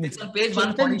 It's on page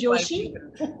 145.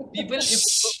 People, if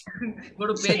go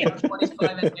to page 145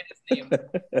 and get his name.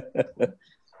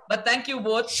 But thank you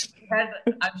both.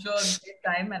 I'm sure, a great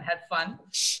time and had fun.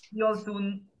 See you all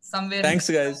soon somewhere. Thanks,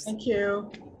 guys. Thank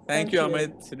you. Thank you,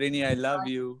 Amith. Rini, I love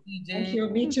you. Thank you.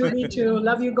 Me too.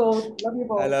 Love you both. Love you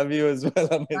both. I love you as well,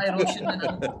 Amith. Bye,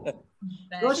 Roshan.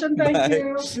 Roshan, thank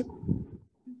you.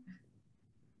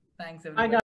 Thanks, everybody.